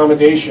glasses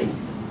accommodation,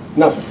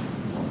 nothing.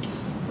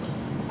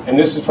 And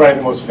this is probably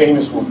the most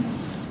famous one.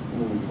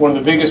 One of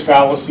the biggest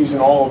fallacies in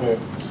all of it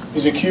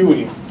is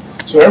acuity.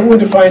 So everyone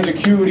defines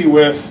acuity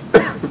with,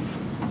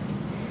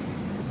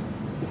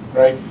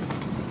 right,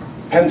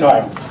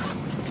 pentile.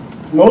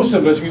 Most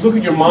of us, if you look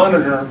at your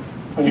monitor,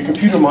 on your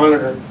computer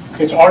monitor,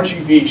 it's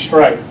RGB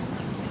stripe,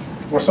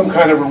 or some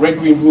kind of a red,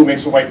 green, blue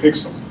makes a white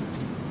pixel.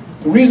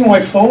 The reason why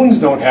phones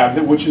don't have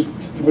that, which is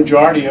the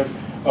majority of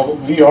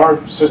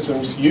VR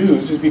systems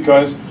use, is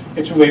because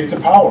it's related to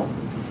power.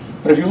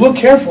 But if you look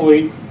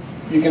carefully,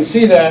 you can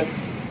see that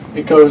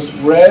it goes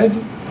red,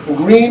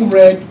 green,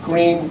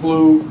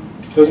 blue,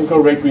 doesn't go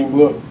red, green,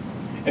 blue.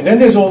 And then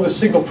there's all the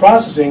signal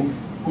processing,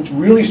 which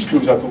really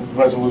screws up the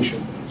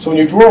resolution. So when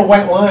you draw a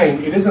white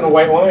line, it isn't a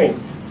white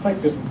line. It's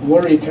like this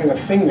blurry kind of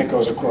thing that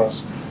goes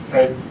across,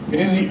 right? It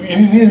isn't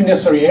even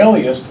necessarily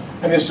aliased,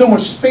 and there's so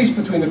much space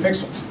between the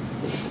pixels.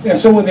 And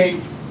so when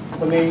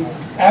they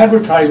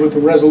advertise what the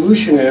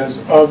resolution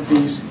is of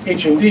these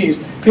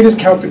HMDs, they just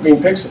count the green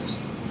pixels.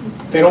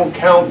 They don't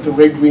count the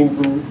red, green,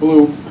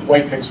 blue,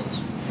 white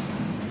pixels.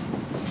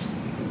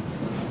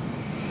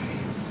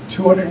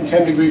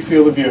 210-degree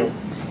field of view.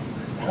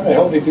 How the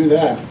hell did they do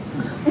that?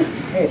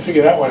 I gotta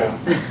figure that one out.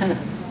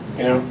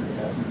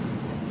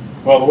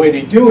 Well, the way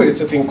they do it,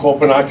 it's a thing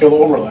called binocular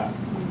overlap.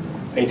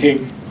 They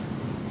take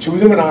two of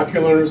the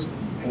binoculars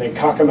and they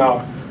cock them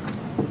out.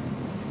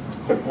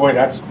 But boy,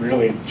 that's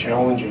really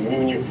challenging. I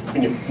mean,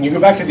 when you go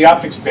back to the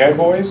optics bad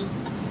boys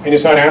and you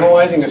start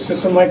analyzing a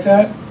system like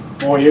that,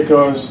 boy, it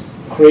goes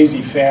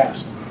crazy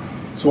fast.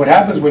 So what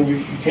happens when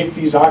you take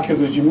these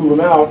oculars, you move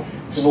them out,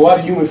 there's a lot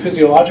of human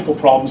physiological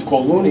problems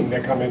called looning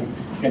that come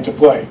into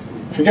play.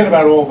 Forget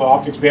about all the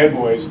optics bad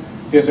boys.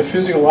 There's a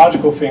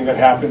physiological thing that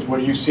happens where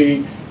you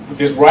see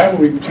there's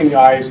rivalry between the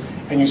eyes,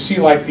 and you see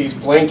like these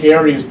blank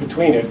areas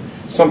between it.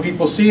 Some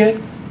people see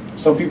it,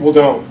 some people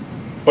don't.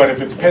 But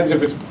if it depends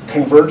if it's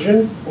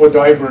convergent or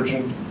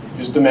divergent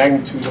is the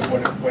magnitude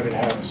of what it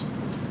has.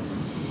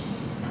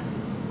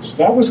 So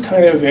that was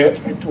kind of it.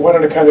 I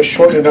wanted to kind of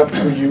shorten it up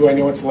for you. I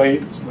know it's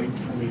late. It's late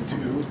for me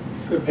too.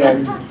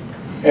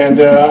 And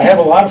I have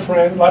a lot of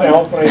friends, a lot of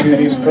help when I do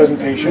these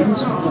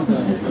presentations.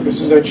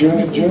 This is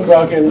June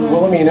Bug and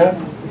Wilhelmina.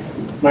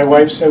 My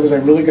wife said, was I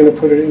really going to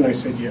put it in? I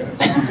said, yes.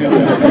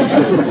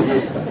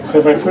 So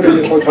if I put it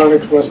in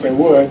Photonics West, I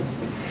would.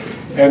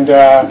 And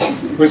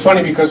it was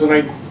funny because when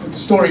I did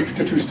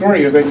the true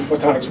story is I did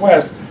Photonics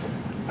West,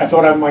 I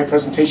thought my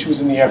presentation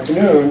was in the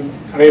afternoon.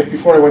 And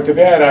before I went to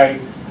bed, I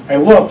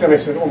looked and I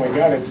said, oh my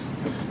God, it's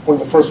one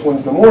of the first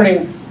ones in the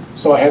morning.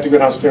 So I had to go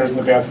downstairs in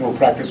the bathroom and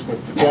practice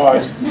with the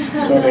dogs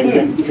so they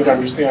could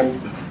understand.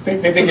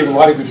 They give a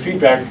lot of good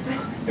feedback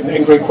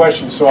and great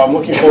questions. So I'm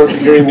looking forward to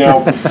hearing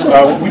now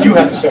what you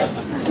have to say.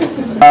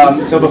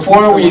 So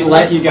before we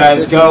let you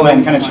guys go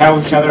and kind of chat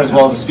with each other as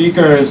well as the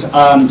speakers,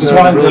 just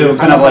wanted to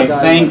kind of like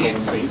thank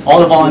all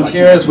the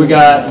volunteers. We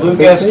got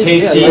Lucas,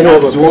 Casey,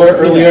 Door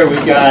earlier. We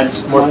got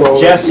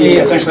Jesse,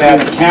 essentially had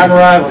the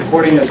camera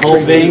recording this whole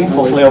thing.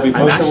 Hopefully it'll be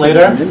posted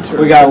later.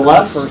 We got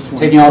Lutz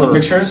taking all the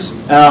pictures,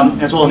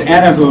 as well as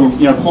Anna, who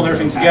pulled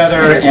everything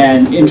together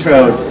and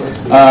introed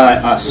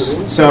us.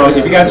 So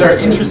if you guys are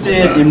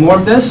interested in more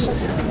of this,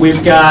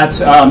 we've got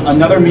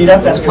another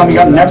meetup that's coming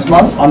up next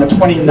month on the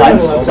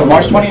 29th. So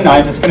March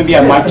 29th, it's going to be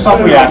at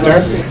Microsoft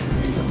Reactor.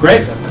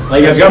 Great.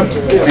 Let you guys go.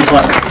 Thanks a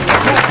lot.